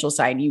financial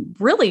side. You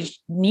really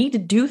need to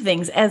do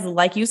things as,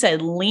 like you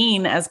said,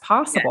 lean as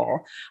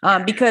possible,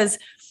 because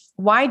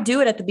why do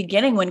it at the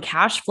beginning when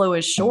cash flow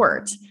is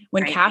short,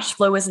 when cash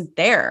flow isn't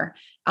there?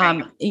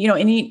 And you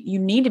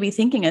need to be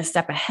thinking a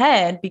step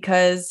ahead,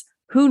 because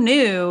who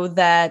knew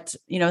that,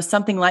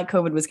 something like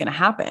COVID was going to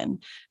happen.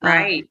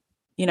 Right.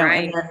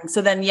 And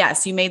then,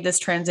 yes, you made this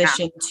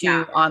transition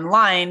to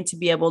online to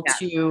be able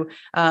to,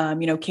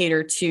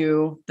 cater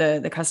to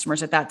the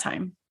customers at that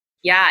time.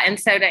 Yeah. And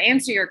so to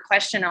answer your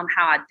question on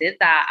how I did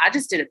that, I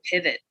just did a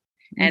pivot.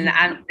 And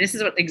this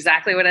is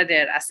exactly what I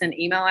did. I sent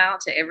email out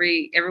to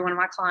every one of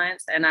my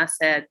clients, and I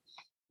said,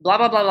 blah,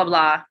 blah, blah, blah,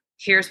 blah.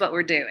 Here's what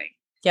we're doing.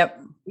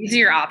 Yep. These are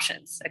your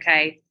options.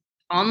 Okay.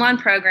 Online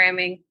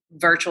programming,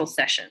 virtual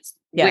sessions.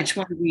 Yeah. Which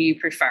one do you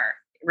prefer?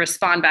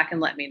 Respond back and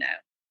let me know.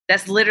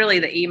 That's literally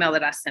the email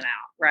that I sent out.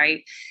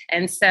 Right.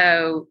 And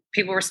so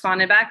people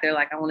responded back. They're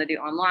like, I want to do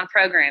online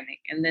programming.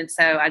 And then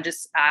so I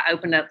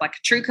opened up like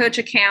a True Coach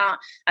account.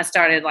 I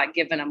started like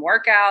giving them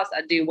workouts.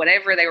 I do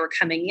whatever they were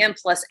coming in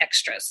plus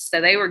extras.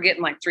 So they were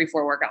getting like 3-4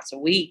 workouts a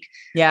week.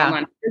 Yeah.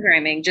 Online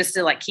programming, just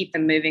to like keep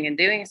them moving and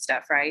doing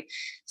stuff. Right.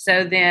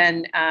 So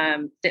then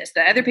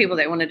the other people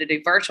that wanted to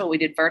do virtual, we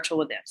did virtual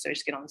with them. So we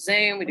just get on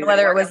Zoom. We do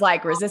whether it was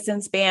like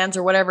resistance bands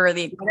or whatever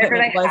the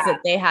equipment was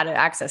that they had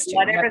access to.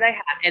 Whatever they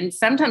had. And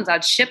sometimes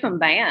I'd ship them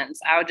bands.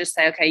 I would just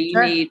say, okay,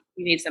 you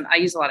need some, I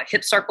use a lot of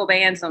hip circle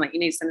bands. I'm like, you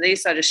need some of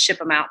these. So I just ship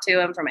them out to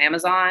them from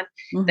Amazon.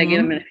 They get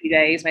them in a few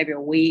days, maybe a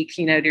week,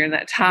 during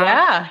that time.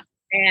 Yeah.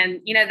 And,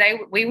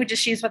 we would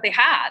just use what they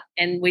had,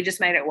 and we just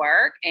made it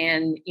work.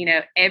 And,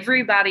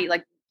 everybody,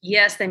 like,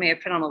 yes, they may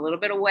have put on a little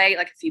bit of weight,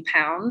 like a few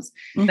pounds,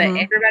 but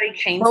everybody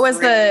came. What was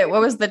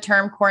the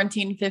term,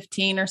 quarantine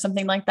 15 or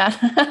something like that?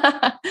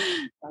 I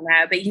don't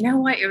know, but you know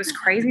what? It was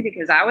crazy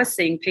because I was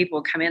seeing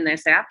people come in there and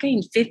say, I've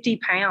gained 50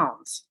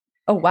 pounds.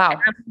 Oh, wow. And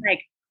I'm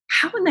like,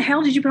 how in the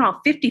hell did you put on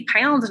 50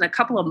 pounds in a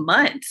couple of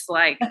months?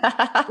 Like,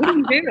 what are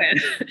you doing?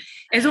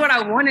 Is what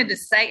I wanted to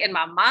say. In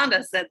my mind,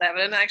 I said that, but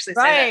I didn't actually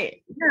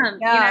say that.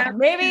 Yeah.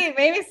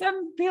 Maybe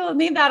some people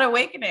need that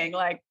awakening.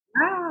 Like,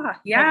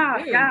 yeah.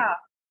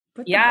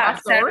 Put the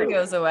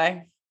Oreos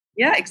away.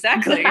 Yeah,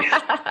 exactly.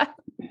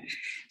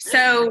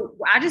 So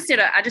I just did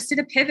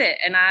a pivot,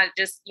 and I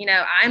just,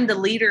 I'm the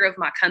leader of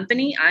my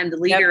company. I'm the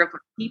leader of my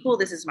people.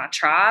 This is my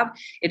tribe.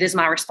 It is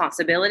my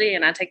responsibility.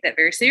 And I take that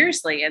very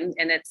seriously. And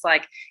it's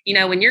like,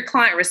 when your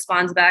client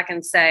responds back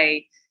and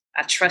say,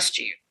 I trust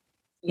you,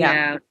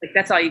 like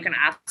that's all you can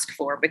ask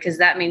for, because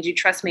that means you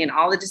trust me, and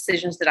all the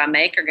decisions that I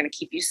make are going to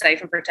keep you safe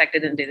and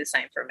protected, and do the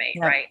same for me.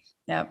 Right.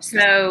 Yep.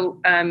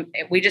 So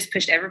we just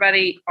pushed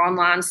everybody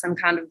online some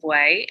kind of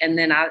way. And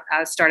then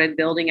I started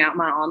building out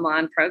my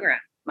online program,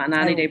 my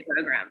 90-day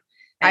program.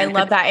 I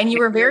love that. And you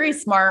were very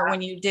smart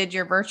when you did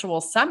your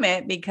virtual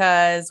summit,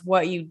 because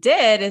what you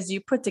did is you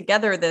put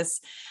together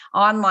this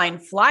online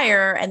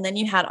flyer, and then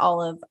you had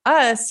all of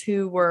us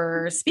who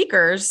were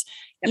speakers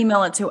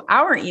email it to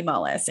our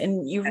email list,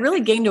 and you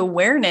really gained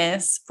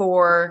awareness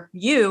for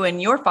you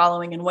and your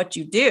following and what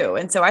you do.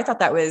 And so I thought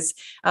that was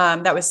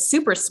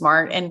super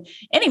smart, and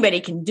anybody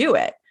can do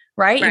it,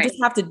 right? You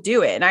just have to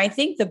do it. And I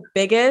think the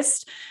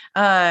biggest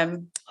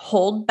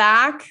hold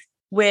back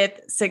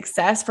with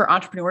success for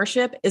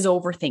entrepreneurship is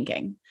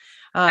overthinking.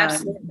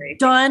 Absolutely.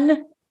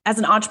 Done as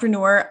an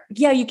entrepreneur,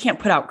 you can't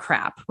put out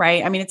crap,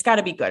 right? I mean, it's got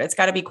to be good. It's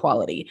got to be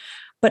quality.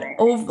 But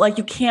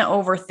you can't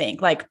overthink.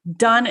 Like,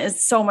 done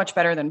is so much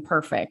better than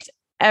perfect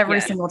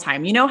every single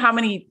time. You know how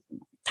many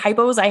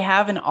typos I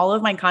have in all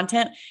of my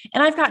content,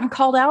 and I've gotten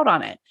called out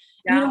on it.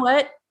 Yeah. You know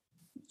what?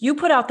 You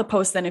put out the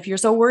post then if you're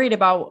so worried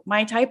about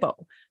my typo.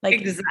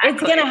 Like, it's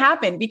going to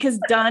happen, because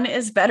done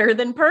is better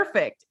than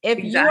perfect.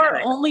 If you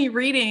are only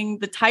reading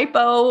the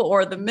typo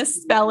or the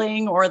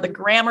misspelling or the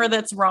grammar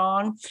that's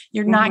wrong,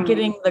 you're not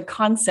getting the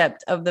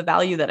concept of the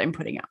value that I'm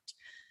putting out.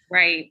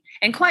 Right.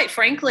 And quite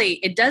frankly,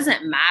 it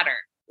doesn't matter.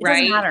 It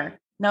doesn't matter.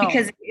 No.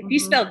 Because if you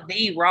spell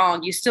the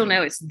wrong, you still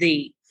know it's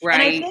the,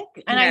 right?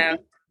 And I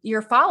think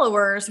your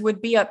followers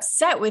would be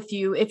upset with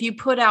you if you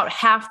put out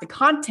half the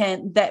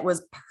content that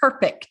was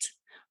perfect,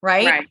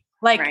 right?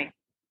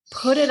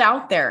 Put it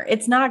out there.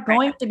 It's not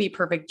going to be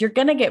perfect. You're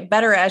going to get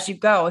better as you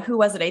go. Who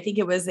was it? I think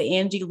it was the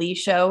Angie Lee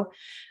show.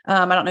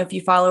 I don't know if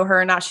you follow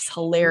her or not. She's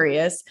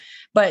hilarious,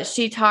 but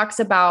she talks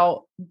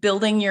about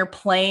building your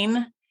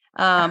plane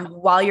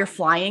while you're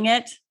flying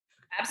it.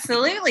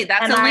 Absolutely.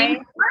 That's a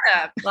lean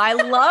startup. I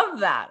love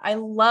that. I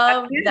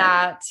love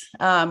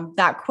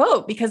that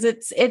quote, because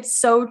it's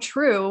so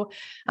true.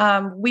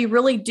 We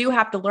really do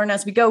have to learn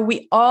as we go.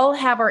 We all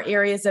have our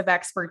areas of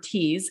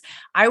expertise.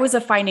 I was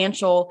in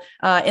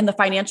the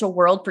financial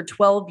world for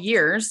 12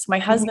 years. My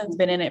husband's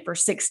been in it for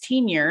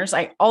 16 years.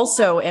 I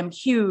also am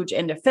huge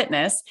into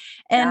fitness,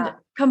 and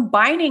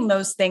combining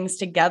those things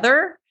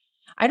together,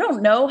 I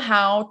don't know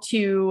how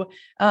to,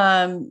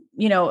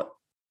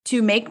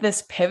 to make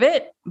this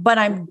pivot, but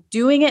I'm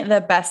doing it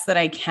the best that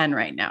I can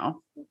right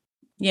now,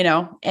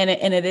 and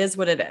it is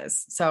what it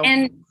is. So,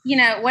 and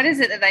what is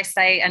it that they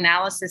say?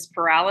 Analysis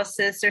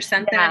paralysis or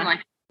something, like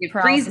it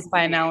paralysis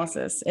by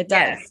analysis. It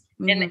does. Yes.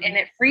 And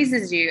it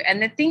freezes you.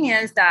 And the thing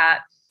is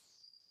that,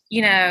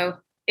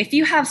 if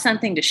you have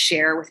something to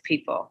share with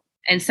people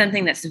and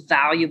something that's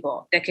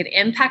valuable that could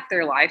impact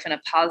their life in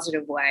a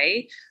positive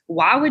way,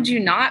 why would you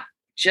not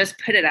just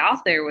put it out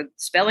there with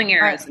spelling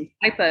errors and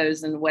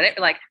typos and whatever?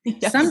 Like,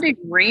 somebody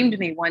reamed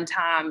me one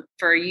time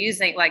for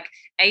using like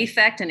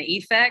affect and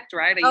effect,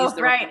 right?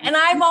 And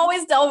I'm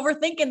always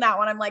overthinking that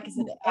one. I'm like, is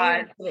it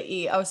A or the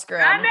E? Oh, screw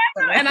it. I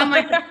know. And I'm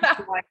like,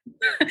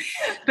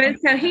 but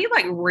so he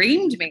like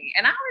reamed me,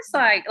 and I was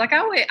like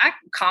I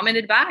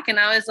commented back, and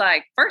I was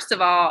like, first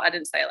of all, I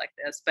didn't say it like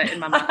this, but in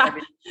my mind, I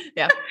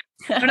did.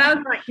 But I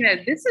was like,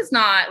 this is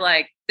not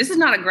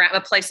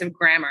a place of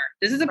grammar.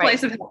 This is a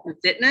place of health and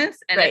fitness.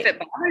 And if it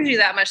bothers you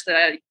that much that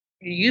I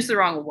use the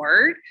wrong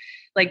word,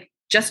 like,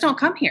 just don't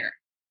come here.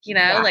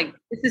 Like,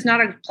 this is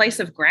not a place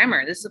of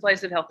grammar. This is a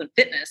place of health and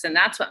fitness. And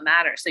that's what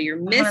matters. So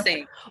you're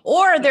missing.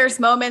 Or there's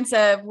moments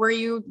of where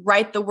you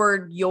write the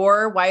word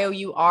your,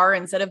 Y-O-U-R,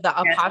 instead of the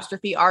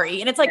apostrophe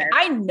R-E. And it's like,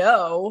 I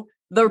know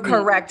the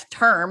correct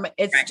term.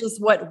 It's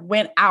just what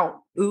went out.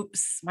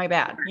 Oops, my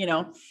bad,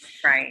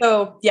 Right.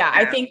 So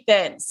I think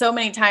that so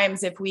many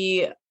times if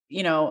we,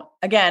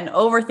 again,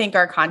 overthink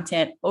our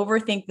content,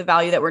 overthink the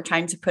value that we're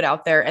trying to put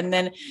out there, and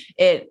then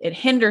it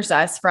hinders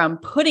us from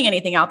putting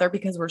anything out there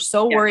because we're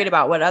so worried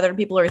about what other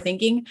people are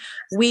thinking,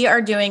 we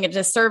are doing a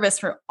disservice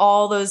for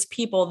all those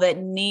people that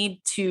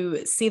need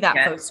to see that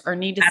post or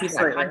need to see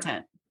that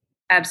content.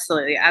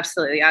 Absolutely.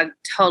 Absolutely. I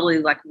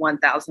totally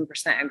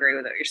 1000% agree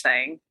with what you're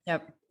saying.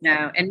 Yep.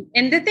 No.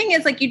 And the thing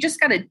is, like, you just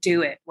got to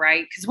do it,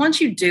 right? Because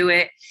once you do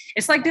it,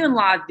 it's like doing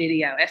live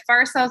video. At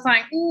first I was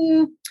like,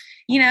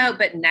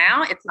 but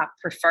now it's my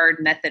preferred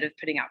method of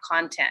putting out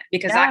content,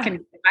 because I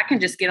can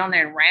just get on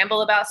there and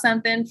ramble about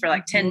something for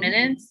like 10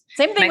 minutes.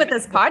 Same thing with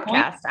this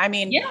podcast. I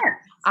mean,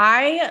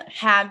 I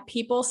had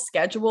people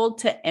scheduled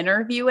to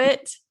interview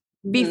it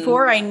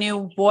before I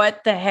knew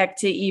what the heck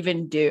to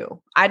even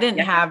do. I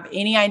didn't have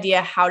any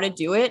idea how to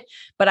do it,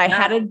 but I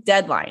had a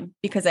deadline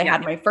because I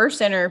had my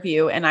first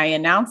interview and I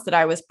announced that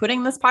I was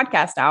putting this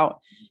podcast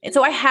out. And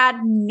so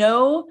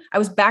I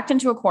was backed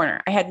into a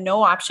corner. I had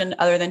no option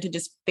other than to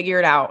just figure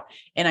it out.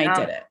 And I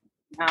did it.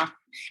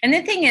 And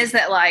the thing is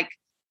that, like,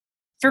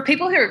 for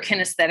people who are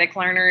kinesthetic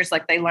learners,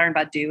 like they learn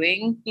by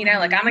doing,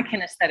 like I'm a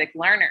kinesthetic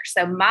learner.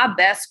 So my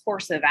best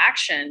course of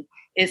action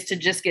is to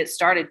just get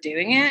started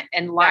doing it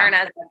and learn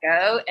as I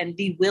go and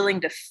be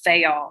willing to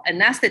fail. And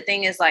that's the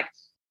thing is like,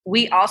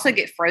 we also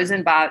get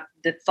frozen by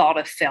the thought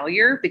of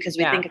failure because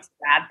we think it's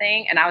a bad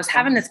thing. And I was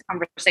having this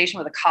conversation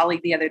with a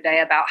colleague the other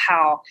day about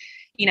how,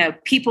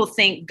 people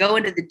think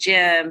going to the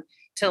gym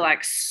to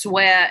like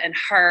sweat and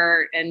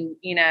hurt and,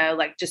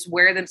 like just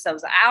wear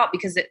themselves out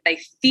because they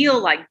feel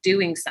like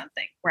doing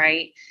something.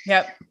 Right.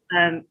 Yep.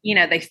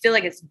 They feel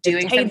like it's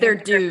doing something. Paid their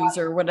dues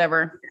or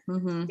whatever.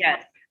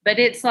 Yes. But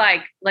it's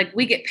like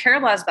we get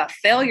paralyzed by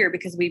failure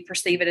because we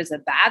perceive it as a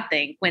bad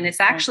thing when it's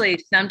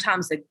actually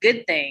sometimes a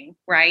good thing,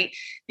 right?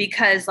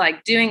 Because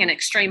like doing an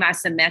extreme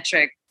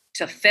isometric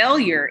to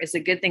failure is a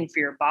good thing for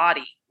your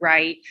body,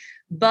 right?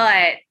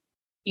 But,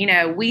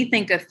 we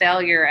think of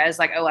failure as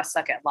like, oh, I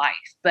suck at life.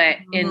 But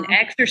in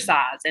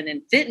exercise and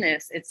in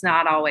fitness, it's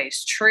not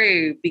always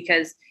true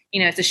because,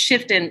 it's a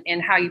shift in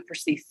how you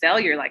perceive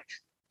failure. Like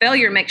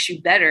failure makes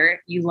you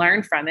better. You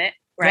learn from it.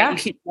 Right. Yeah. You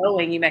keep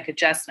going, you make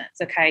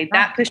adjustments. Okay.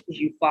 That pushes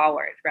you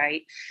forward.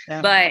 Right.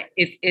 Yeah. But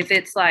if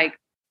it's like,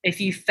 if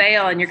you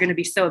fail and you're going to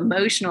be so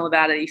emotional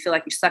about it, you feel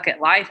like you suck at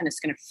life and it's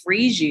going to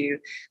freeze you.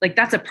 Like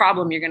that's a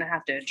problem you're going to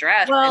have to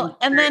address. Well,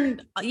 and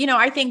then,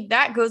 I think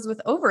that goes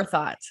with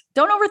overthought.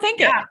 Don't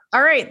overthink it.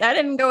 All right. That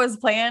didn't go as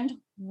planned.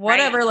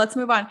 Whatever. Right. Let's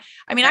move on.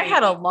 I mean, I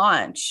had a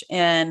launch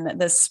in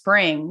the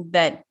spring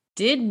that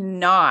did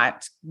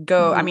not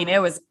go. I mean,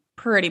 it was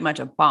pretty much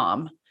a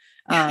bomb.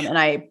 And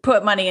I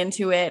put money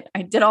into it.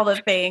 I did all the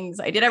things.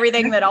 I did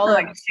everything that all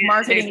the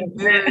marketing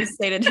gurus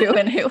say to do.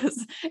 And it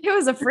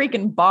was a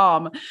freaking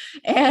bomb.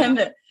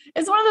 And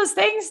it's one of those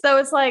things though.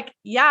 It's like,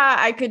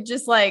 I could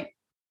just like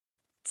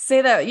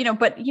say that,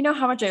 but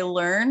how much I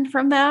learned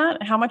from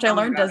that, how much I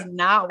learned does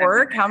not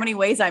work, how many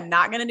ways I'm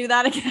not going to do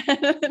that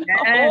again,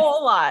 a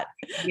whole lot.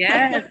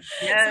 Yes.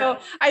 So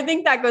I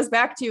think that goes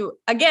back to,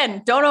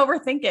 again, don't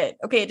overthink it.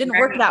 Okay. It didn't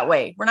work that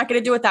way. We're not going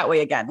to do it that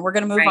way again. We're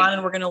going to move on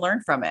and we're going to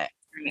learn from it.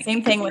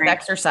 Same thing with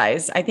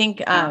exercise. I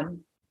think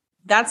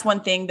that's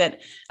one thing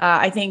that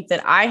I think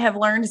that I have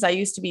learned is I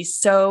used to be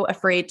so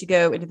afraid to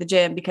go into the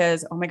gym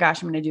because, oh my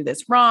gosh, I'm going to do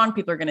this wrong.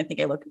 People are going to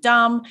think I look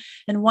dumb.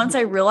 And once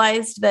I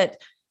realized that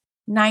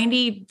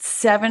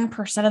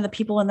 97% of the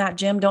people in that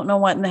gym don't know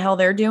what in the hell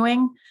they're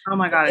doing. Oh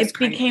my God. It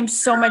became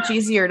so much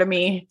easier to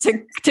me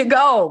to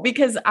go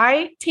because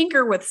I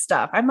tinker with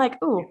stuff. I'm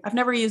like, ooh, I've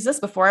never used this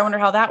before. I wonder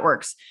how that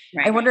works.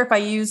 Right. I wonder if I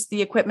use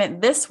the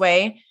equipment this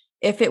way,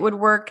 if it would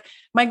work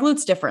my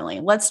glutes differently.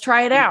 Let's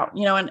try it out,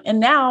 and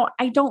now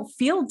I don't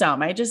feel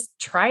dumb. I just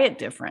try it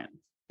different.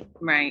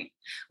 Right.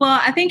 Well,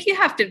 I think you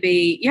have to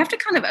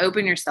kind of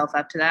open yourself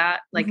up to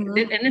that. Like,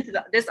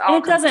 this all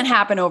it doesn't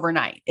happen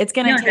overnight. It's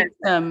going to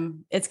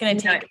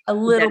take a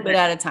little bit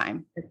at a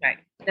time.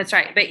 That's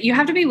right. But you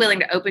have to be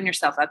willing to open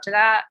yourself up to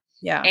that.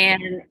 Yeah.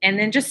 And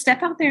then just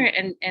step out there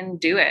and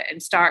do it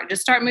and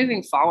start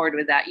moving forward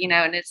with that,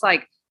 and it's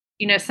like,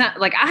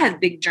 like I have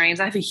big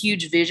dreams. I have a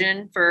huge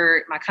vision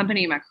for my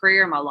company, my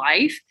career, my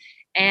life.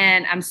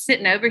 And I'm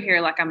sitting over here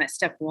like I'm at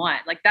step one.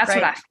 Like that's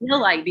what I feel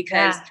like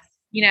because,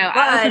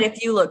 but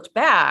if you looked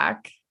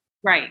back,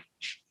 right.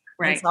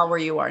 And saw where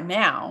you are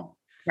now.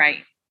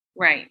 Right.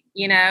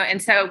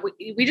 And so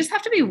we just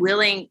have to be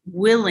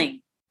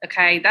willing.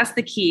 Okay. That's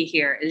the key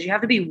here is you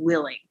have to be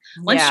willing.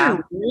 Once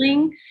you're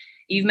willing,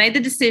 you've made the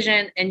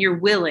decision and you're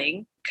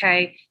willing.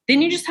 Okay.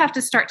 Then you just have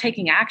to start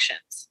taking actions.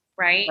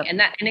 Right.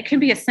 And it can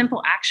be a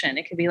simple action.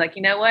 It could be like,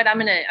 you know what, I'm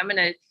going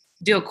to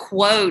do a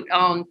quote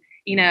on,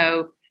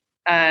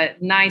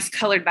 nice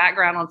colored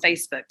background on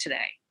Facebook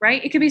today.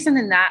 Right. It could be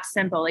something that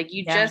simple. Like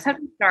you just have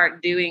to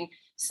start doing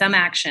some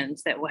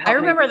actions that will help. I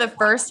remember the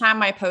first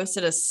time I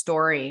posted a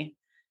story,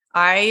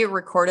 I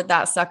recorded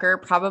that sucker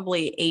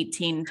probably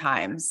 18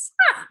 times.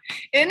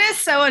 It is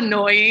so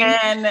annoying.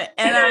 And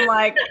I'm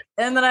like,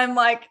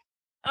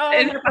 oh,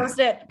 I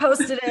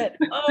posted it.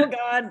 Oh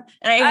God.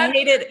 And I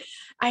hated,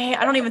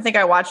 I don't even think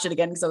I watched it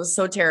again because I was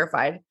so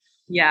terrified.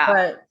 Yeah.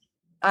 But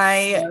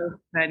so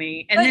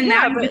funny. And then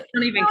now you just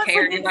don't even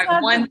care. You're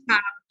like one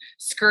time,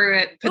 screw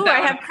it. I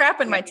have crap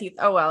in my teeth.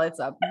 Oh, well, it's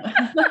up.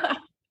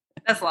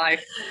 That's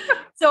life.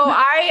 So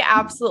I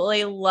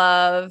absolutely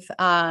love,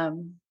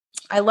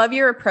 I love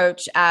your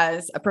approach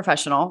as a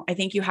professional. I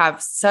think you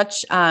have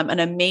such an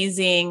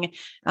amazing,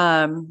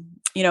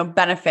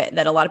 benefit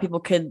that a lot of people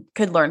could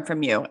learn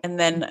from you. And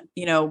then,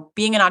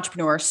 being an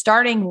entrepreneur,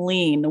 starting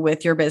lean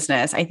with your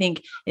business, I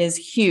think is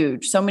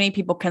huge. So many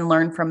people can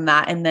learn from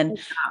that. And then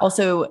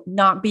also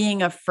not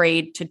being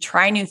afraid to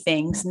try new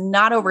things,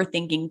 not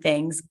overthinking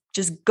things,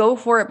 just go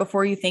for it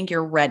before you think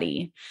you're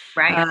ready.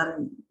 Right.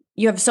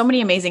 You have so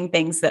many amazing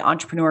things that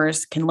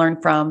entrepreneurs can learn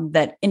from,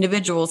 that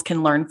individuals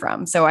can learn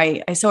from. So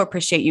I so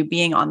appreciate you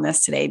being on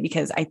this today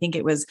because I think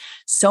it was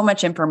so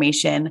much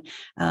information.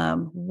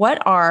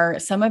 What are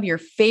some of your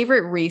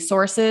favorite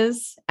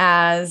resources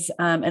as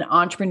an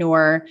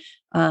entrepreneur,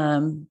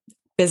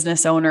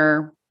 business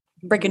owner,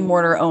 brick and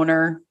mortar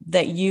owner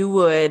that you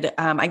would,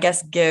 I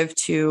guess, give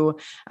to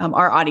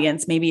our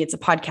audience? Maybe it's a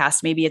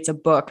podcast, maybe it's a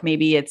book,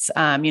 maybe it's,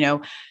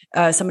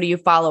 somebody you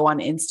follow on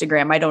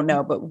Instagram. I don't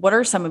know, but what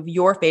are some of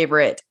your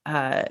favorite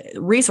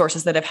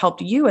resources that have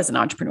helped you as an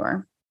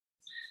entrepreneur?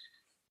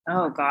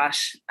 Oh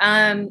gosh.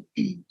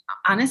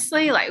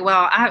 Honestly,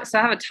 I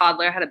have a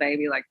toddler. I had a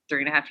baby like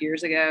 3.5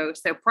 years ago.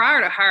 So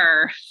prior to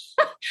her,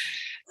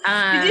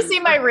 did you see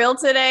my reel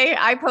today?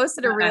 I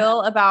posted a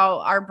reel about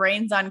our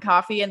brains on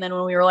coffee. And then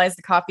when we realized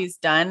the coffee's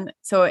done.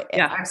 So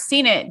I've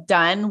seen it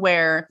done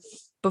where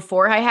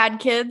before I had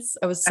kids,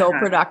 I was so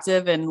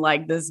productive and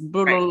like this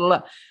blah, blah,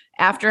 blah.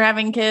 After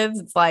having kids,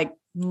 it's like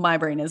my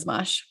brain is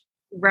mush.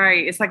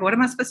 Right. It's like, what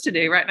am I supposed to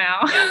do right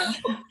now?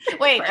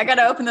 Wait, I got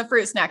to open the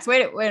fruit snacks.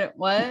 Wait, what?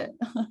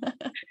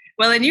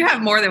 Well, and you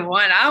have more than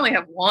one. I only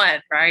have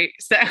one, right?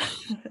 So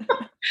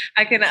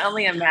I can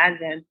only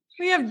imagine.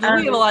 We have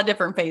a lot of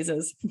different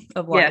phases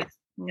of life.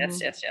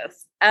 Yes.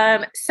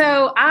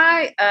 So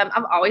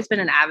I've always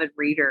been an avid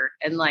reader,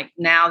 and like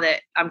now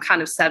that I'm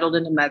kind of settled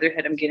into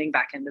motherhood, I'm getting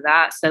back into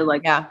that. So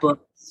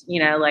books,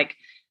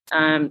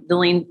 the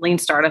Lean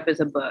Startup is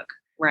a book,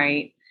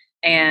 right?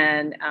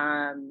 And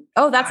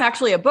that's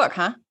actually a book,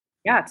 huh?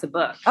 Yeah, it's a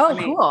book. Oh,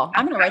 cool.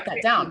 I'm going to write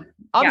that down.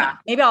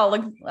 Maybe I'll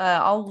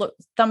look,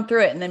 thumb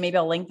through it, and then maybe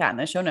I'll link that in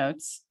the show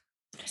notes.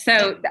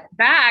 So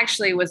that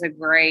actually was a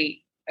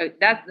great.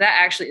 That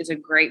actually is a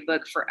great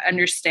book for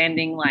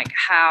understanding like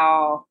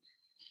how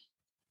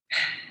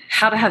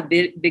to have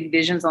big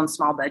visions on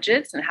small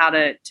budgets and how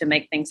to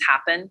make things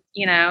happen,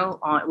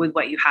 with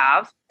what you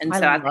have. And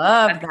so I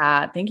love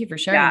that. Thank you for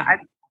sharing. Yeah,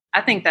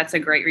 I think that's a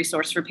great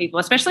resource for people,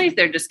 especially if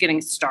they're just getting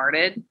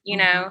started,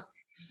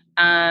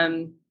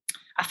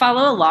 I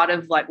follow a lot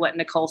of like what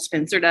Nicole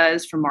Spencer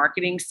does for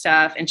marketing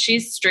stuff, and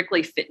she's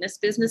strictly fitness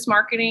business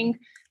marketing,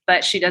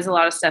 but she does a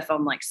lot of stuff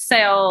on like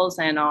sales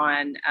and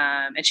on,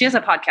 and she has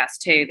a podcast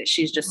too that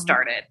she's just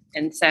started.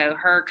 And so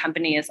her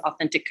company is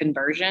Authentic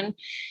Conversion,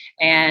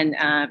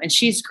 and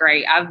she's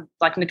great.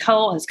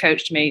 Nicole has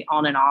coached me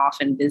on and off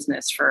in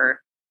business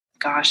for,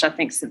 I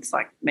think since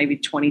like maybe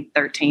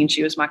 2013,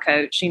 she was my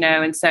coach,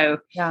 and so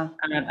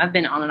I've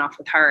been on and off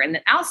with her. And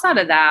then outside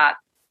of that,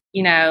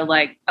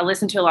 I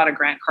listen to a lot of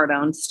Grant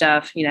Cardone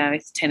stuff,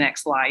 it's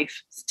 10X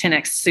life, it's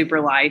 10X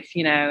super life,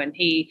 and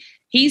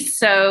he's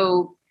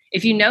so,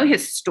 if you know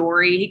his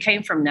story, he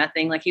came from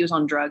nothing, like he was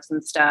on drugs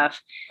and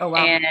stuff. Oh,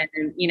 wow. And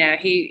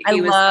I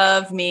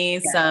love me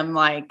some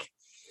like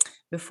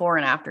before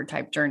and after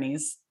type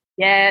journeys.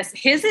 Yes.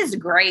 His is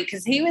great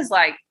because he was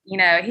like,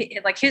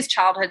 his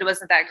childhood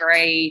wasn't that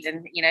great.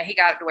 And, he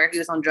got to where he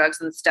was on drugs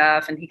and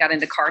stuff, and he got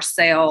into car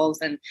sales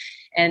and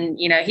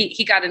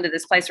he got into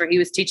this place where he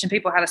was teaching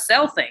people how to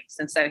sell things.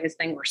 And so his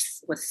thing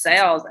was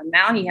sales. And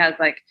now he has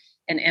like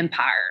an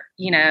empire,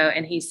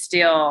 and he's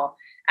still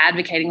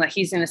advocating, like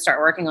he's going to start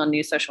working on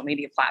new social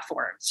media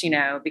platforms,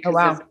 because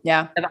of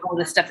all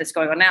this stuff that's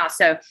going on now.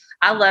 So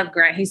I love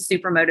Grant. He's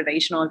super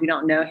motivational. If you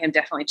don't know him,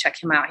 definitely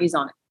check him out. He's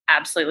on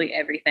absolutely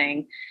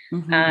everything.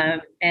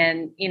 And,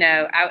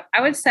 I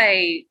would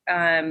say,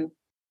 and,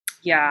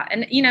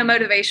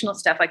 motivational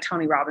stuff like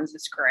Tony Robbins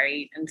is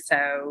great. And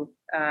so,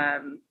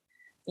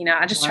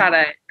 I just try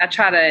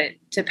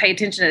to pay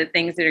attention to the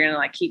things that are going to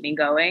like keep me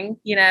going,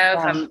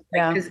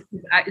 because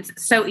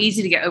it's so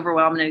easy to get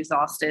overwhelmed and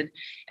exhausted.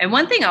 And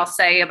one thing I'll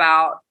say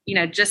about,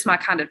 just my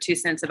kind of 2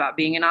 cents about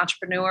being an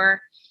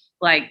entrepreneur,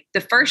 like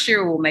the first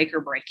year will make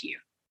or break you,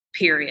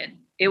 period.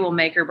 It will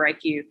make or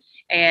break you.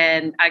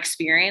 And I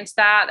experienced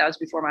that. That was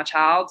before my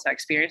child. So I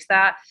experienced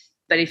that.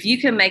 But if you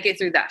can make it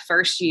through that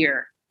first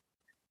year,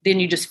 then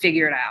you just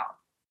figure it out,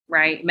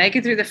 right? Make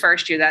it through the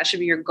first year. That should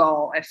be your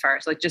goal at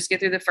first. Like just get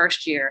through the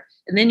first year,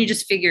 and then you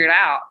just figure it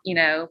out,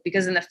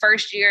 because in the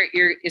first year,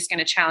 it's going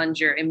to challenge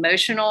your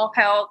emotional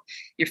health,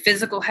 your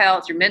physical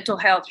health, your mental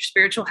health, your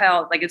spiritual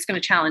health. Like it's going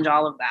to challenge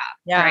all of that.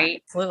 Yeah,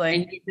 right? Absolutely.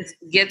 And you just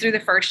get through the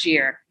first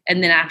year.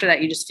 And then after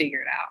that, you just figure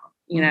it out.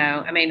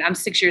 I'm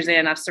 6 years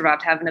in, I've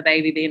survived having a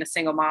baby, being a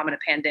single mom in a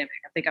pandemic.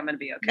 I think I'm going to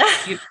be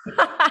okay.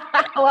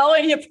 Well,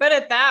 when you put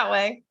it that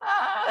way.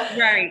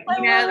 Right.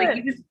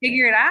 You just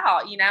figure it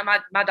out.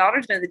 My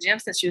daughter's been at the gym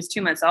since she was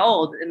 2 months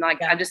old. And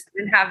I just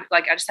didn't have,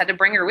 I just had to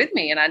bring her with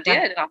me, and I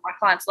did. And all my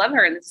clients love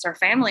her, and this is her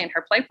family and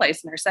her play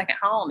place and her second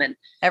home. And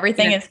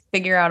everything is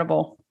figure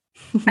outable.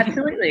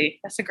 Absolutely.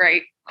 That's a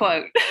great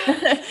quote.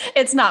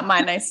 It's not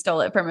mine. I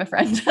stole it from a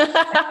friend.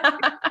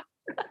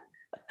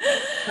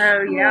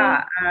 So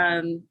yeah,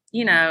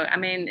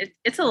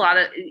 it's a lot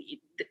of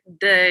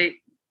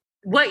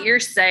what you're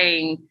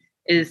saying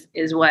is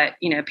what,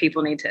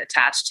 people need to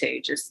attach to.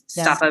 Just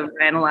stop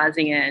over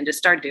analyzing it and just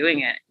start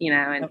doing it,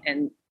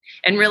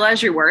 and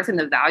realize your worth and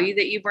the value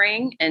that you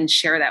bring, and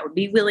share that.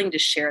 Be willing to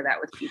share that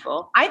with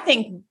people. I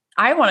think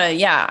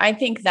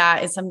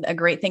that is a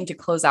great thing to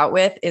close out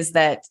with, is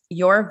that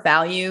your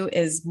value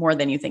is more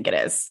than you think it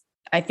is.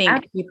 I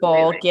think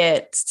people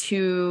get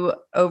too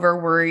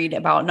over worried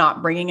about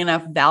not bringing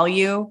enough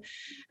value.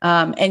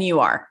 And you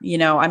are,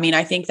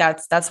 I think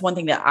that's one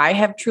thing that I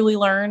have truly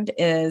learned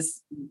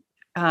is,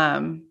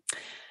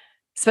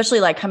 especially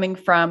like coming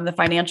from the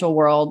financial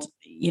world,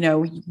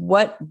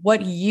 what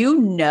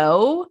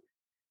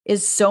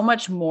is so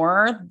much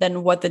more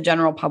than what the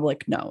general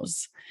public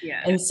knows.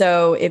 Yeah. And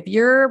so if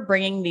you're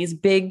bringing these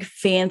big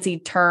fancy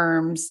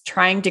terms,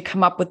 trying to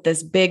come up with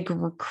this big,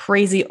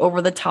 crazy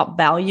over the top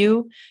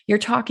value, you're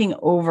talking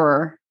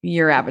over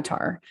your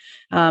avatar.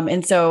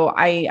 And so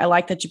I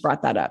like that you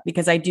brought that up,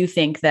 because I do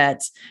think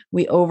that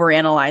we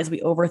overanalyze, we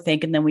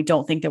overthink, and then we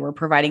don't think that we're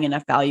providing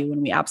enough value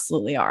when we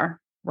absolutely are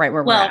right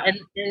where we're at.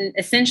 And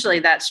essentially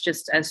that's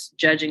just us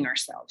judging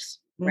ourselves,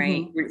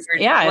 right? It's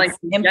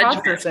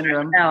imposter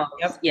syndrome.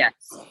 Yep.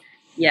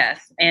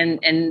 Yes.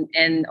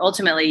 And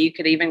ultimately you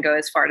could even go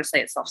as far to say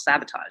it's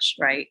self-sabotage,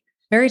 right?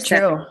 Very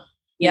true.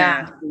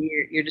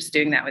 You're just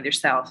doing that with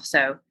yourself.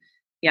 So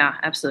yeah,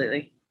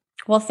 absolutely.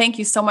 Well, thank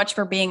you so much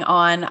for being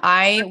on.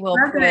 I will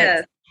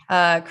put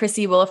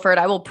Krissi Williford,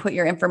 I will put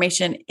your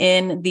information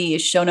in the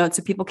show notes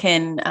so people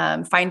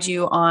can find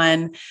you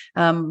on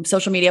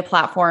social media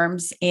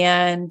platforms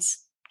and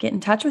get in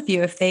touch with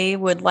you if they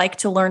would like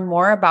to learn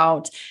more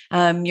about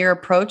your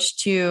approach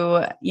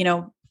to,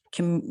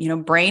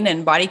 brain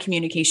and body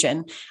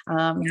communication.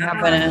 You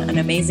have an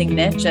amazing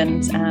niche,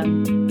 and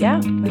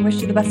we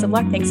wish you the best of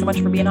luck. Thanks so much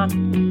for being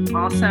on.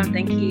 Awesome.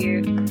 Thank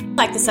you.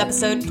 Like this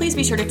episode, please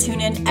be sure to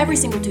tune in every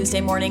single Tuesday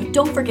morning.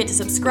 Don't forget to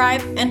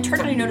subscribe and turn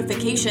on your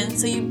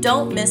notifications so you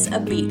don't miss a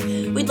beat.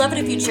 We'd love it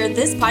if you'd share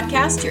this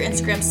podcast, your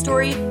Instagram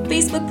story,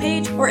 Facebook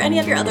page, or any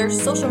of your other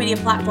social media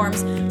platforms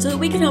so that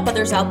we can help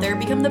others out there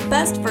become the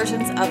best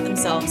versions of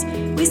themselves.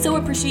 We so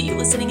appreciate you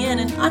listening in,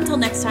 and until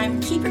next time,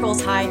 keep your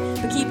goals high,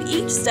 but keep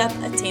each step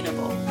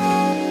attainable.